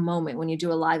awkward moment when you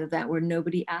do a live event where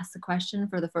nobody asks a question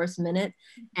for the first minute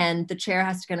and the chair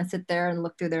has to kind of sit there and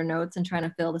look through their notes and trying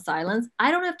to fill the silence.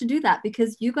 I don't have to do that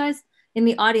because you guys in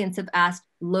the audience have asked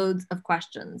loads of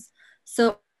questions.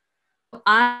 So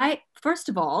first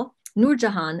of all,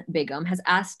 Nurjahan Begum has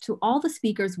asked to all the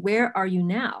speakers, where are you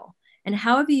now? And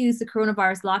how have you used the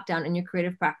coronavirus lockdown in your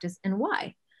creative practice and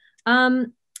why?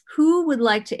 Who would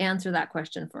like to answer that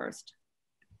question first?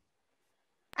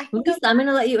 Lisa, I'm going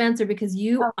to let you answer because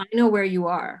I know where you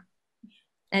are.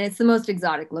 And it's the most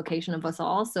exotic location of us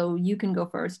all. So you can go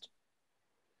first.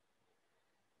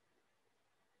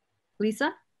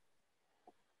 Lisa?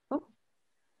 Oh.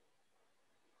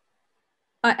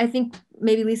 I think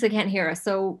maybe Lisa can't hear us.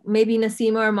 So maybe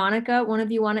Nasima or Monica, one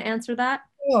of you want to answer that?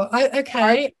 Oh,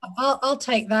 okay, I'll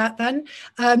take that then.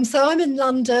 So I'm in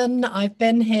London. I've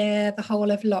been here the whole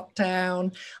of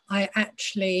lockdown. I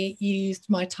actually used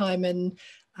my time in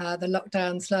the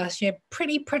lockdowns last year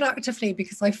pretty productively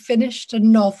because I finished a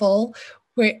novel,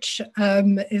 which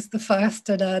is the first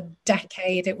in a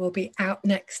decade. It will be out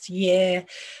next year.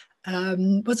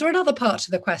 Was there another part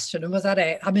to the question, or was that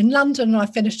it? I'm in London and I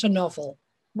finished a novel.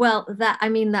 Well,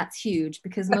 that's huge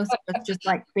because most of us just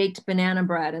like baked banana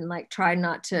bread and like try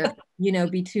not to,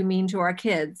 be too mean to our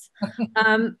kids.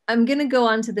 I'm going to go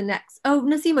on to the next. Oh,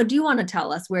 Nasima, do you want to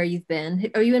tell us where you've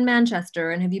been? Are you in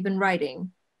Manchester and have you been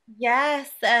writing? Yes,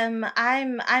 I'm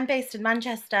based in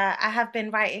Manchester. I have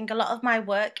been writing. A lot of my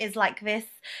work is like this,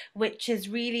 which is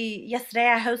really, yesterday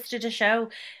I hosted a show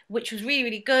which was really,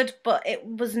 really good, but it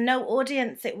was no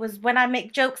audience. It was when I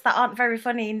make jokes that aren't very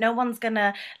funny, no one's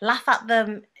gonna laugh at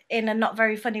them in a not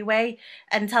very funny way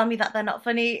and tell me that they're not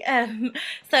funny.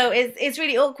 So it's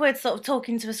really awkward sort of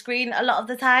talking to a screen a lot of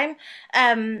the time.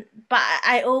 But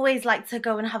I always like to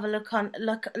go and have a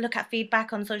look at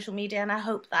feedback on social media, and I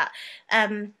hope that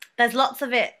there's lots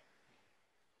of it.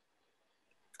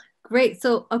 Great.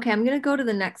 So, okay, I'm going to go to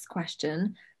the next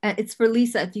question. It's for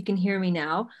Lisa, if you can hear me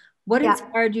now. What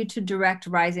inspired you to direct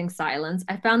Rising Silence?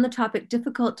 I found the topic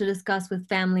difficult to discuss with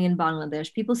family in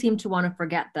Bangladesh. People seem to want to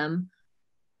forget them.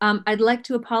 I'd like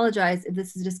to apologize if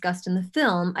this is discussed in the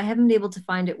film. I haven't been able to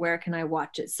find it. Where can I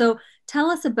watch it? So tell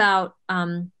us about,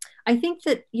 I think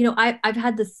that, I've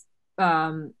had this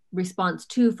response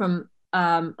too from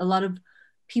a lot of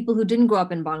people who didn't grow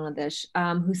up in Bangladesh,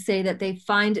 who say that they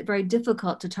find it very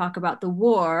difficult to talk about the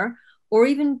war, or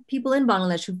even people in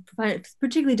Bangladesh who find it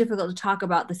particularly difficult to talk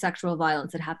about the sexual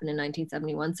violence that happened in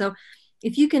 1971. So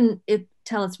if you can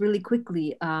tell us really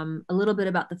quickly a little bit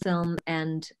about the film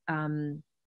and,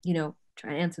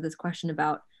 try and answer this question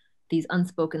about these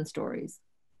unspoken stories.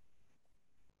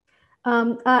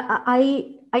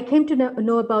 I came to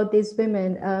know about these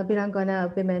women,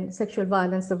 Virangana women, sexual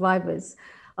violence survivors,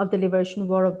 of the Liberation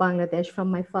War of Bangladesh from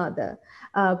my father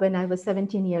when I was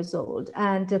 17 years old.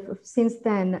 And since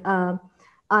then,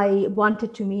 I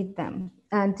wanted to meet them,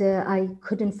 and I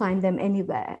couldn't find them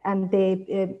anywhere. And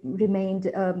they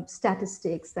remained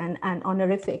statistics and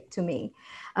honorific to me.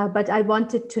 But I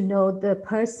wanted to know the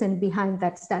person behind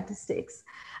that statistics.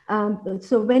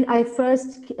 So when I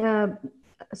first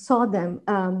saw them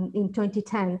in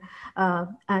 2010,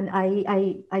 and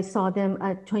I saw them,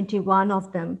 21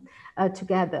 of them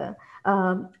together.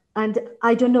 And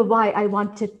I don't know why I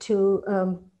wanted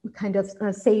to kind of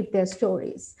save their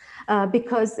stories,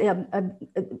 because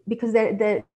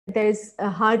there's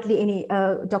hardly any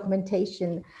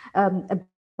documentation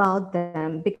about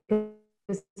them, because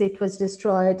it was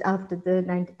destroyed after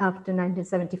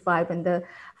 1975, when the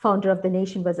founder of the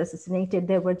nation was assassinated.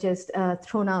 They were just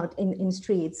thrown out in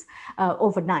streets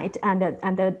overnight, and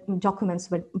the documents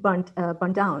were burnt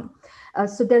down.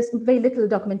 So there's very little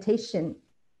documentation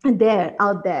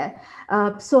out there.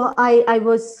 So I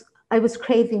was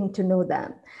craving to know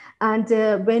them. And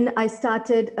when I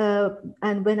started,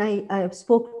 and when I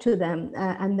spoke to them,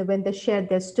 and when they shared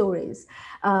their stories,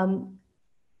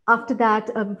 after that,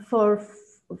 for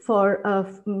a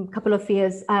couple of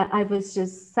years, I was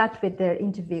just sat with their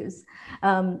interviews.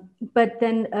 But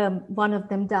then one of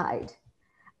them died.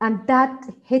 And that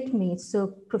hit me so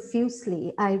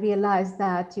profusely. I realized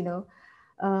that,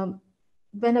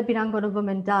 when a Birangana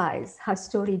woman dies, her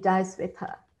story dies with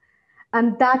her.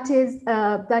 And that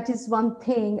is one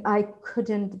thing I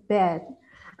couldn't bear.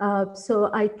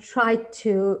 So I tried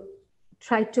to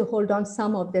hold on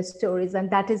some of their stories, and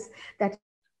that is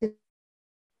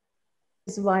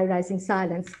why Rising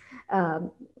Silence,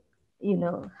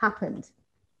 happened.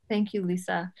 Thank you,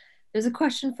 Lisa. There's a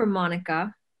question for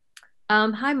Monica.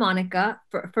 Hi, Monica.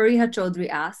 Fariha Chaudhry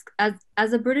asks,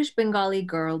 as a British Bengali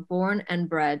girl born and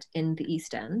bred in the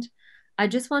East End, I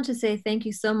just want to say thank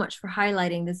you so much for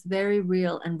highlighting this very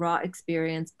real and raw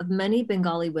experience of many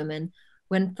Bengali women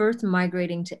when first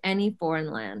migrating to any foreign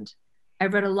land.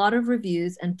 I've read a lot of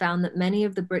reviews and found that many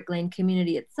of the Brick Lane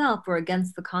community itself were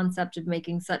against the concept of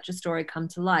making such a story come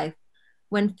to life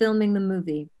when filming the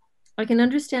movie. I can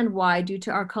understand why, due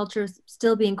to our culture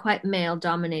still being quite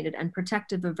male-dominated and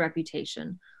protective of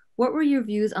reputation. What were your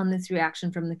views on this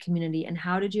reaction from the community, and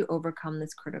how did you overcome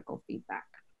this critical feedback?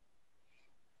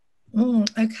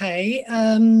 Okay.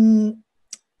 I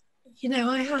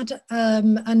had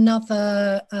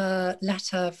another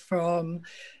letter from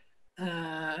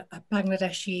a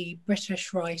Bangladeshi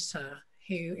British writer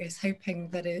who is hoping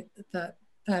that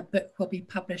their book will be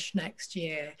published next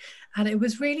year. And it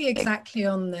was really exactly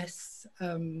on this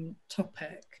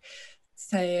topic,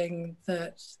 saying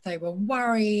that they were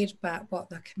worried about what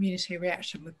the community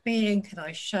reaction would be, and can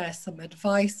I share some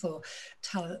advice or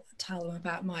tell them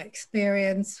about my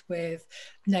experience with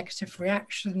negative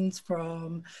reactions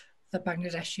from the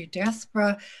Bangladeshi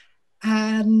diaspora.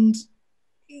 And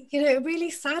it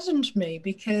really saddened me,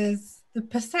 because the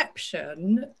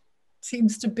perception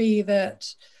seems to be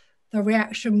that the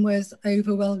reaction was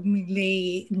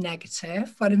overwhelmingly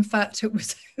negative, when in fact it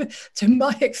was, to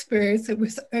my experience, it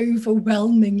was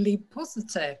overwhelmingly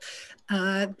positive.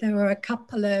 There were a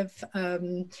couple of,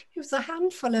 it was a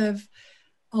handful of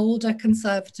older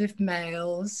conservative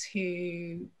males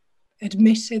who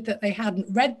admitted that they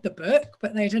hadn't read the book,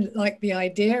 but they didn't like the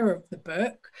idea of the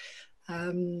book.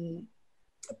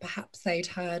 Perhaps they'd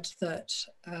heard that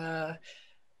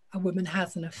a woman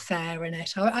has an affair in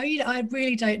it. I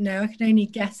really don't know. I can only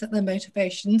guess at their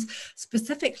motivations.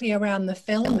 Specifically around the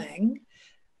filming,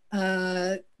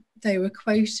 they were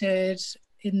quoted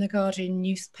in the Guardian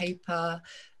newspaper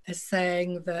as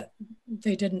saying that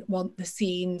they didn't want the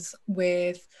scenes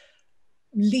with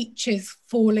leeches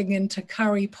falling into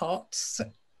curry pots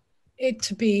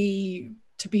to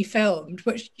be filmed,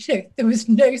 which, there was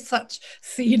no such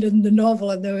scene in the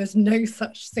novel, and there was no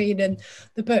such scene in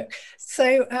the book.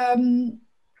 So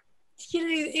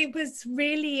it was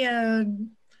really a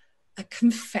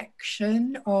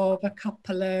confection of a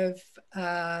couple of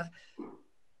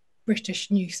British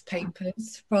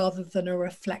newspapers, rather than a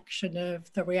reflection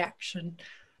of the reaction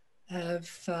of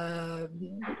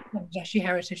Bangladeshi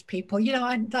heritage people.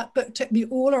 That book took me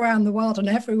all around the world, and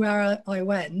everywhere I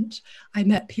went, I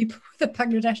met people with a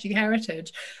Bangladeshi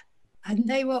heritage, and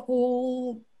they were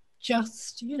all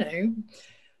just,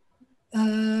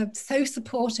 so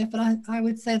supportive. And I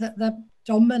would say that the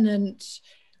dominant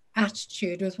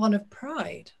attitude was one of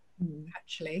pride,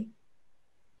 actually.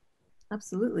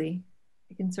 Absolutely.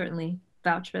 I can certainly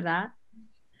vouch for that.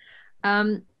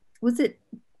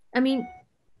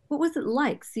 What was it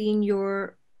like seeing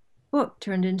your book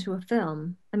turned into a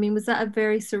film. I mean, was that a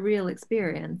very surreal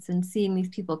experience, and seeing these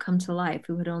people come to life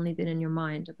who had only been in your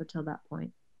mind up until that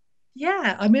point?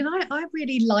 Yeah, I mean, I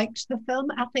really liked the film.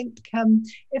 I think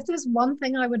if there's one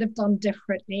thing I would have done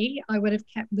differently, I would have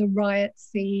kept the riot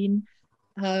scene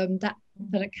that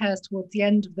occurs towards the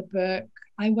end of the book.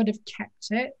 I would have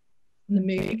kept it in the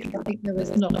movie because I think there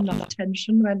was not enough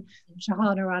tension when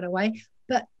Shahana ran away.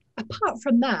 But apart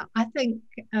from that, I think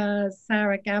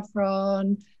Sarah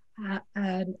Gavron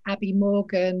and Abby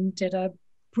Morgan did a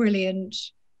brilliant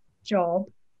job.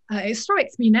 It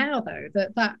strikes me now, though,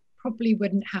 that probably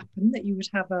wouldn't happen, that you would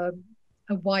have a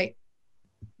white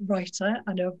writer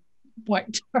and a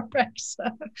white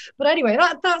director. But anyway,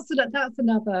 that's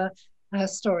another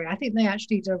story. I think they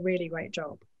actually did a really great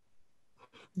job.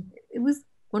 It was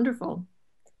wonderful.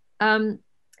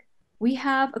 We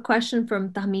have a question from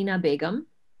Tahmina Begum.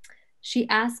 She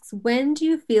asks, when do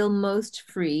you feel most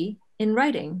free in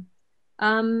writing?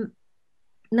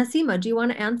 Nasima, do you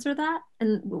want to answer that?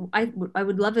 And I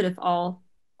would love it if all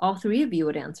three of you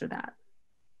would answer that.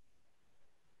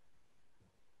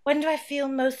 When do I feel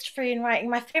most free in writing?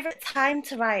 My favorite time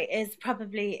to write is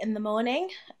probably in the morning.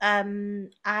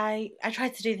 I try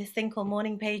to do this thing called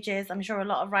morning pages. I'm sure a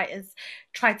lot of writers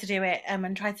try to do it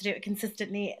and try to do it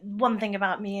consistently. One thing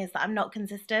about me is that I'm not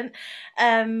consistent.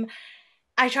 I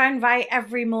try and write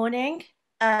every morning.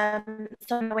 So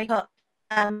when I wake up,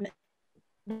 I'll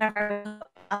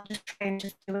just try and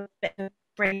just do a bit of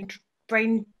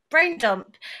brain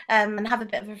dump and have a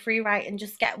bit of a free write and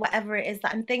just get whatever it is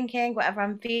that I'm thinking, whatever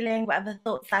I'm feeling, whatever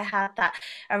thoughts I have that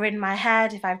are in my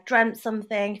head. If I've dreamt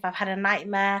something, if I've had a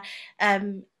nightmare,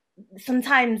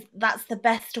 sometimes that's the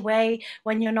best way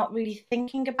when you're not really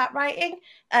thinking about writing,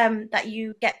 that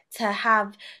you get to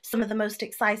have some of the most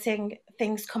exciting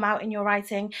things come out in your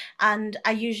writing. And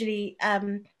I usually,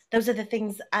 those are the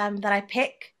things that I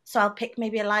pick. So I'll pick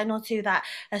maybe a line or two that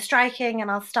are striking and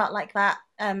I'll start like that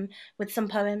with some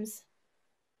poems.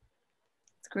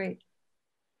 That's great.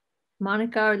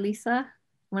 Monica or Lisa,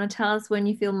 want to tell us when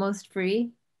you feel most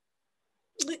free?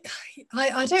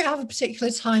 I don't have a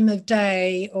particular time of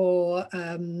day or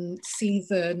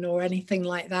season or anything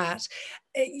like that.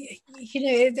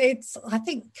 It's I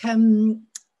think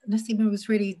Nasima was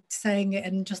really saying it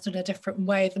in just in a different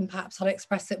way than perhaps I'll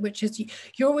express it, which is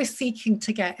you're always seeking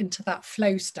to get into that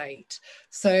flow state.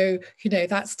 So,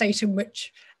 that state in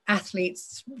which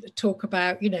athletes talk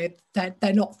about,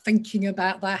 they're not thinking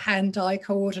about their hand-eye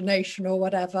coordination or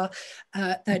whatever.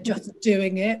 They're just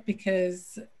doing it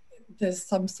because there's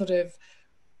some sort of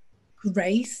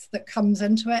grace that comes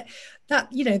into it. That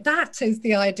is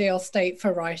the ideal state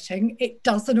for writing. It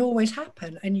doesn't always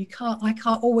happen, and I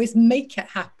can't always make it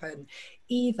happen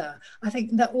either. I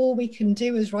think that all we can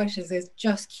do as writers is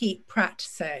just keep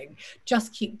practicing,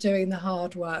 just keep doing the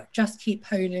hard work, just keep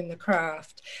honing the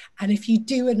craft. And if you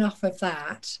do enough of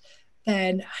that,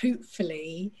 then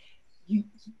hopefully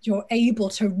you're able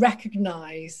to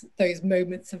recognize those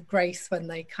moments of grace when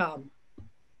they come.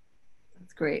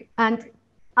 That's great. And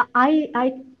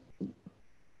I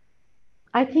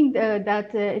think that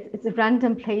it's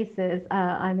random places.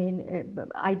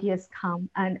 Ideas come,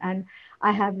 and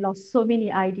I have lost so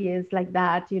many ideas like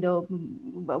that,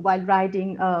 while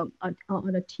riding on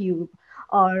a tube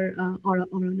or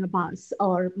on a bus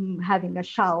or having a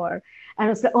shower, and I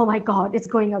was like, oh my God, it's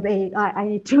going away. I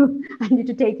need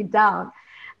to take it down,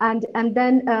 and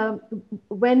then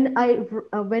when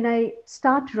I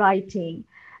start writing.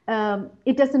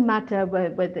 It doesn't matter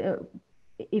whether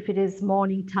if it is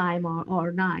morning time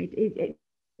or night. It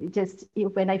just,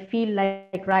 when I feel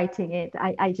like writing it,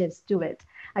 I just do it.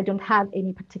 I don't have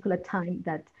any particular time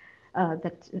that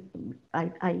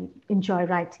I enjoy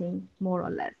writing, more or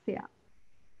less. Yeah.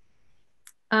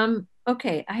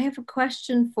 Okay, I have a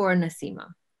question for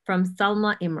Nasima from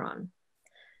Salma Imran.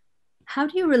 How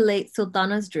do you relate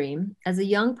Sultana's dream as a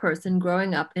young person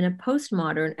growing up in a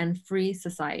postmodern and free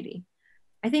society?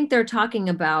 I think they're talking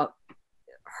about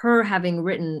her having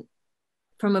written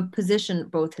from a position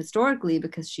both historically,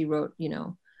 because she wrote,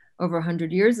 over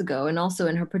 100 years ago, and also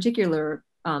in her particular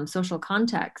social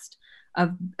context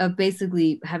of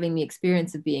basically having the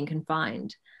experience of being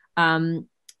confined, and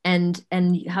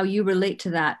how you relate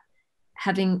to that,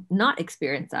 having not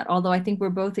experienced that. Although I think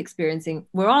we're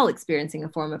all experiencing a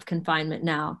form of confinement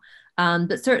now,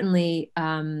 but certainly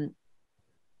the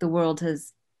world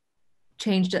has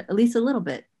changed at least a little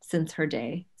bit since her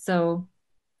day. So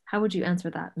how would you answer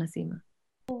that, Nasima?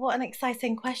 What an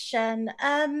exciting question.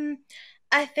 I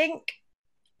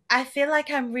feel like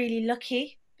I'm really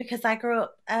lucky because I grew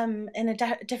up in a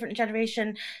different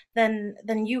generation than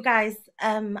you guys,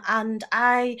 and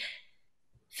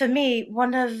for me,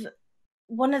 one of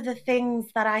one of the things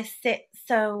that I sit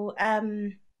so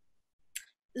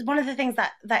one of the things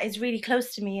that is really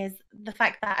close to me is the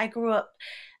fact that I grew up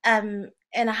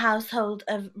in a household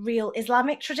of real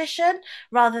Islamic tradition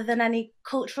rather than any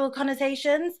cultural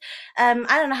connotations. I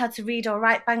don't know how to read or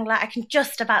write Bangla. I can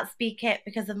just about speak it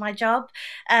because of my job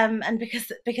and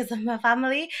because of my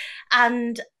family.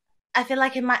 And I feel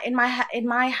like in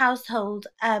my household,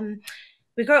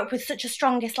 we grew up with such a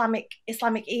strong Islamic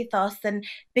ethos, and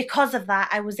because of that,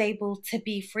 I was able to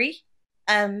be free.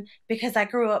 Because I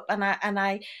grew up and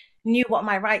I knew what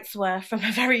my rights were from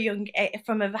a very young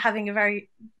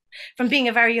from being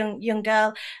a very young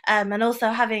girl, and also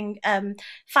having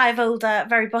 5 older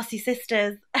very bossy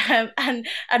sisters, and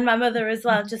my mother as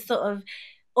well, just sort of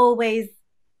always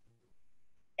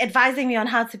advising me on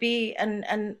how to be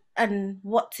and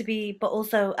what to be, but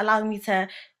also allowing me to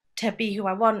be who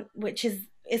I want, which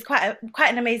is quite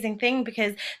an amazing thing,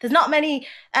 because there's not many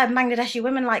Bangladeshi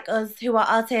women like us who are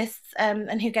artists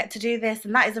and who get to do this,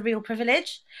 and that is a real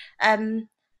privilege.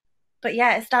 But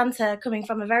yeah, it's down to coming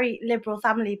from a very liberal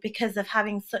family because of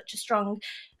having such a strong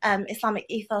Islamic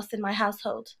ethos in my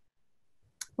household.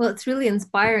 Well, it's really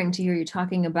inspiring to hear you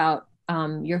talking about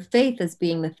your faith as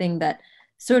being the thing that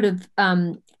sort of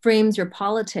frames your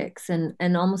politics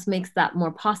and almost makes that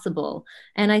more possible.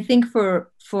 And I think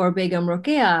for Begum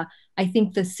Rokeya, I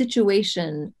think the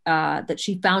situation that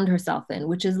she found herself in,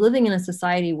 which is living in a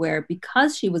society where,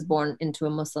 because she was born into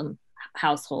a Muslim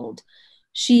household,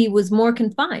 she was more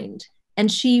confined,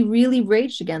 and she really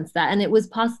raged against that. And it was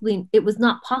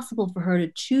not possible for her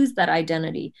to choose that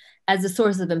identity as a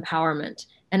source of empowerment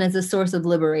and as a source of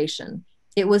liberation.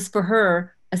 It was for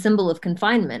her a symbol of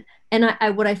confinement. And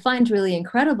what I find really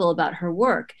incredible about her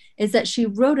work is that she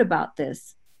wrote about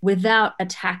this without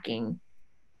attacking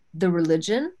the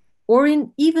religion or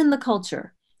even the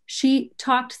culture. She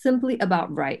talked simply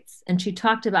about rights, and she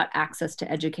talked about access to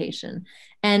education.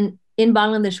 And in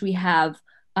Bangladesh, we have,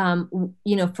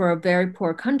 for a very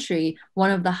poor country,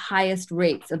 one of the highest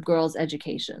rates of girls'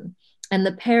 education. And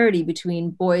the parity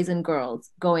between boys and girls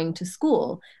going to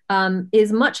school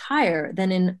is much higher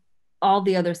than in all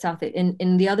the other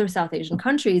in the other South Asian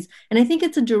countries. And I think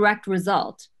it's a direct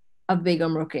result of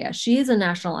Begum Rokeya. She is a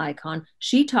national icon.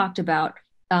 She talked about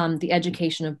the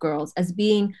education of girls as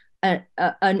being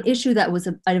an issue that was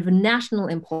of national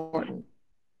importance.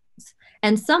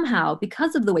 And somehow,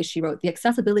 because of the way she wrote, the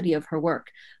accessibility of her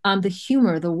work, the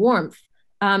humor, the warmth,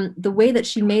 the way that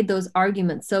she made those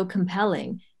arguments so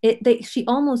compelling, she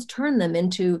almost turned them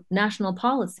into national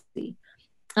policy.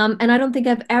 And I don't think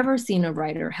I've ever seen a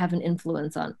writer have an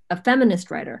influence on, a feminist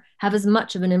writer, have as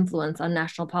much of an influence on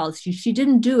national policy. She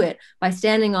didn't do it by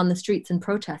standing on the streets and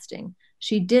protesting.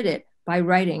 She did it by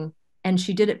writing, and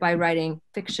she did it by writing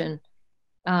fiction,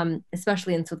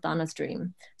 especially in Sultana's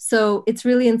Dream. So it's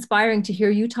really inspiring to hear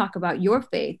you talk about your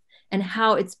faith and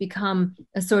how it's become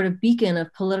a sort of beacon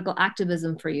of political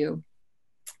activism for you.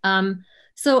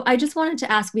 So I just wanted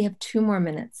to ask, we have 2 more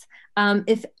minutes.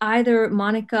 If either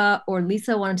Monica or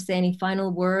Lisa wanted to say any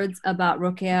final words about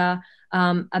Rokeya,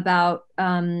 about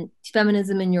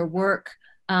feminism in your work,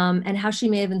 and how she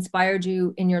may have inspired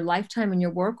you in your lifetime, in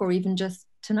your work, or even just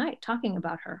tonight talking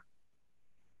about her.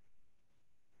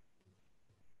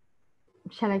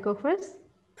 Shall I go first?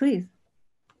 Please.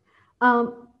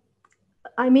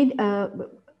 I mean,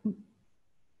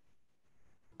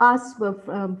 us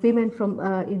women from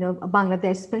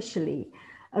Bangladesh especially,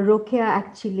 Rokeya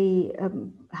actually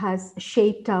has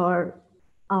shaped our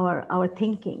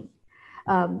thinking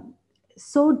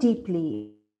so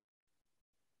deeply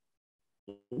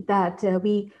that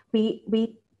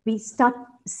we start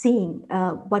seeing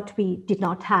what we did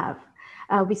not have.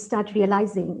 We start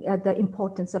realizing the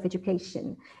importance of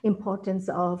education, importance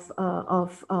of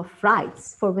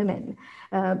rights for women,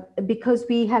 because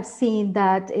we have seen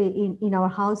that in our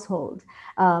household,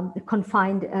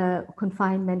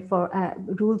 confinement for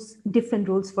rules, different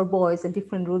rules for boys and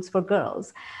different rules for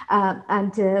girls,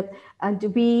 and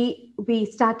we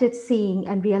started seeing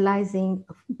and realizing,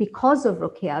 because of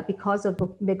Rokeya, because of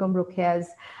Begum Rokeya's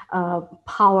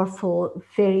powerful,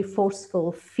 very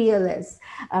forceful, fearless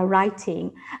writing,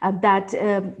 that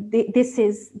this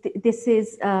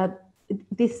is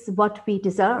what we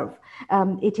deserve.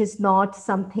 It is not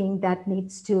something that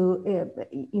needs to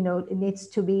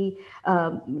be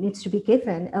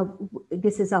given.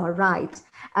 This is our right,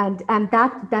 and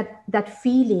that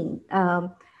feeling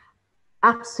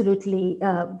absolutely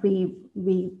we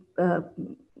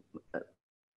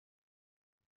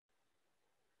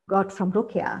got from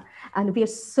Rokeya. And we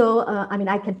are so, I mean,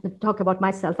 I can talk about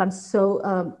myself. I'm so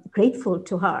grateful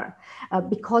to her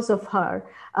because of her,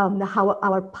 how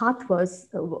our path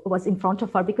was in front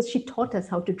of her, because she taught us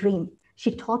how to dream.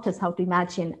 She taught us how to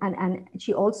imagine, and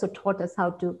she also taught us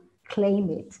how to claim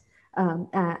it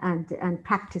and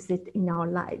practice it in our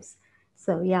lives.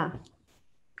 So yeah,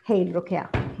 hail Rokeya.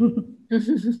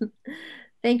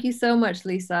 Thank you so much,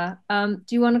 Lisa.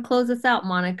 Do you want to close us out,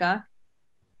 Monica?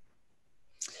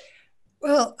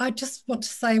 Well, I just want to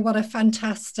say what a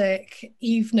fantastic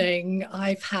evening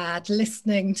I've had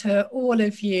listening to all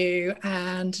of you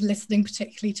and listening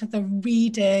particularly to the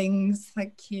readings.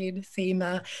 Thank you,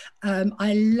 Nasima.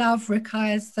 I love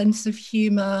Rokeya's sense of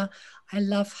humour. I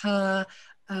love her,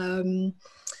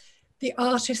 the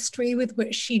artistry with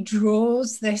which she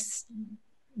draws this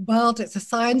world. It's a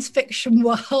science fiction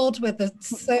world with the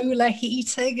solar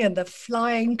heating and the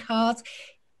flying cars.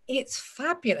 It's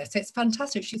fabulous. It's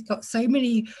fantastic. She's got so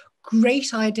many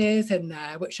great ideas in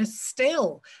there, which are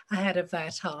still ahead of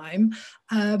their time.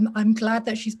 I'm glad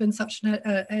that she's been such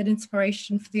an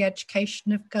inspiration for the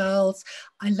education of girls.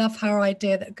 I love her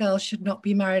idea that girls should not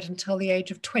be married until the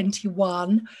age of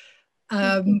 21.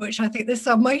 Which I think there's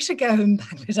some way to go in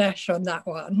Bangladesh on that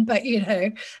one. But, you know,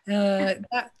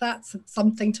 that's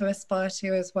something to aspire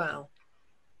to as well.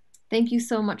 Thank you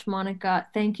so much, Monica.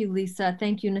 Thank you, Lisa.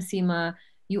 Thank you, Nasima.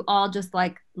 You all just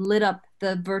like lit up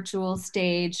the virtual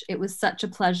stage. It was such a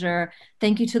pleasure.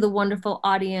 Thank you to the wonderful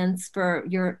audience for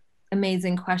your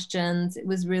amazing questions. It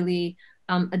was really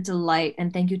a delight.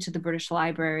 And thank you to the British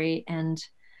Library. And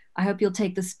I hope you'll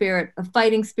take the spirit, the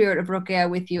fighting spirit of Rokeya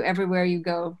with you everywhere you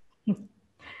go.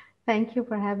 Thank you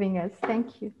for having us.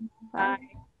 Thank you. Bye.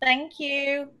 Thank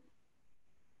you.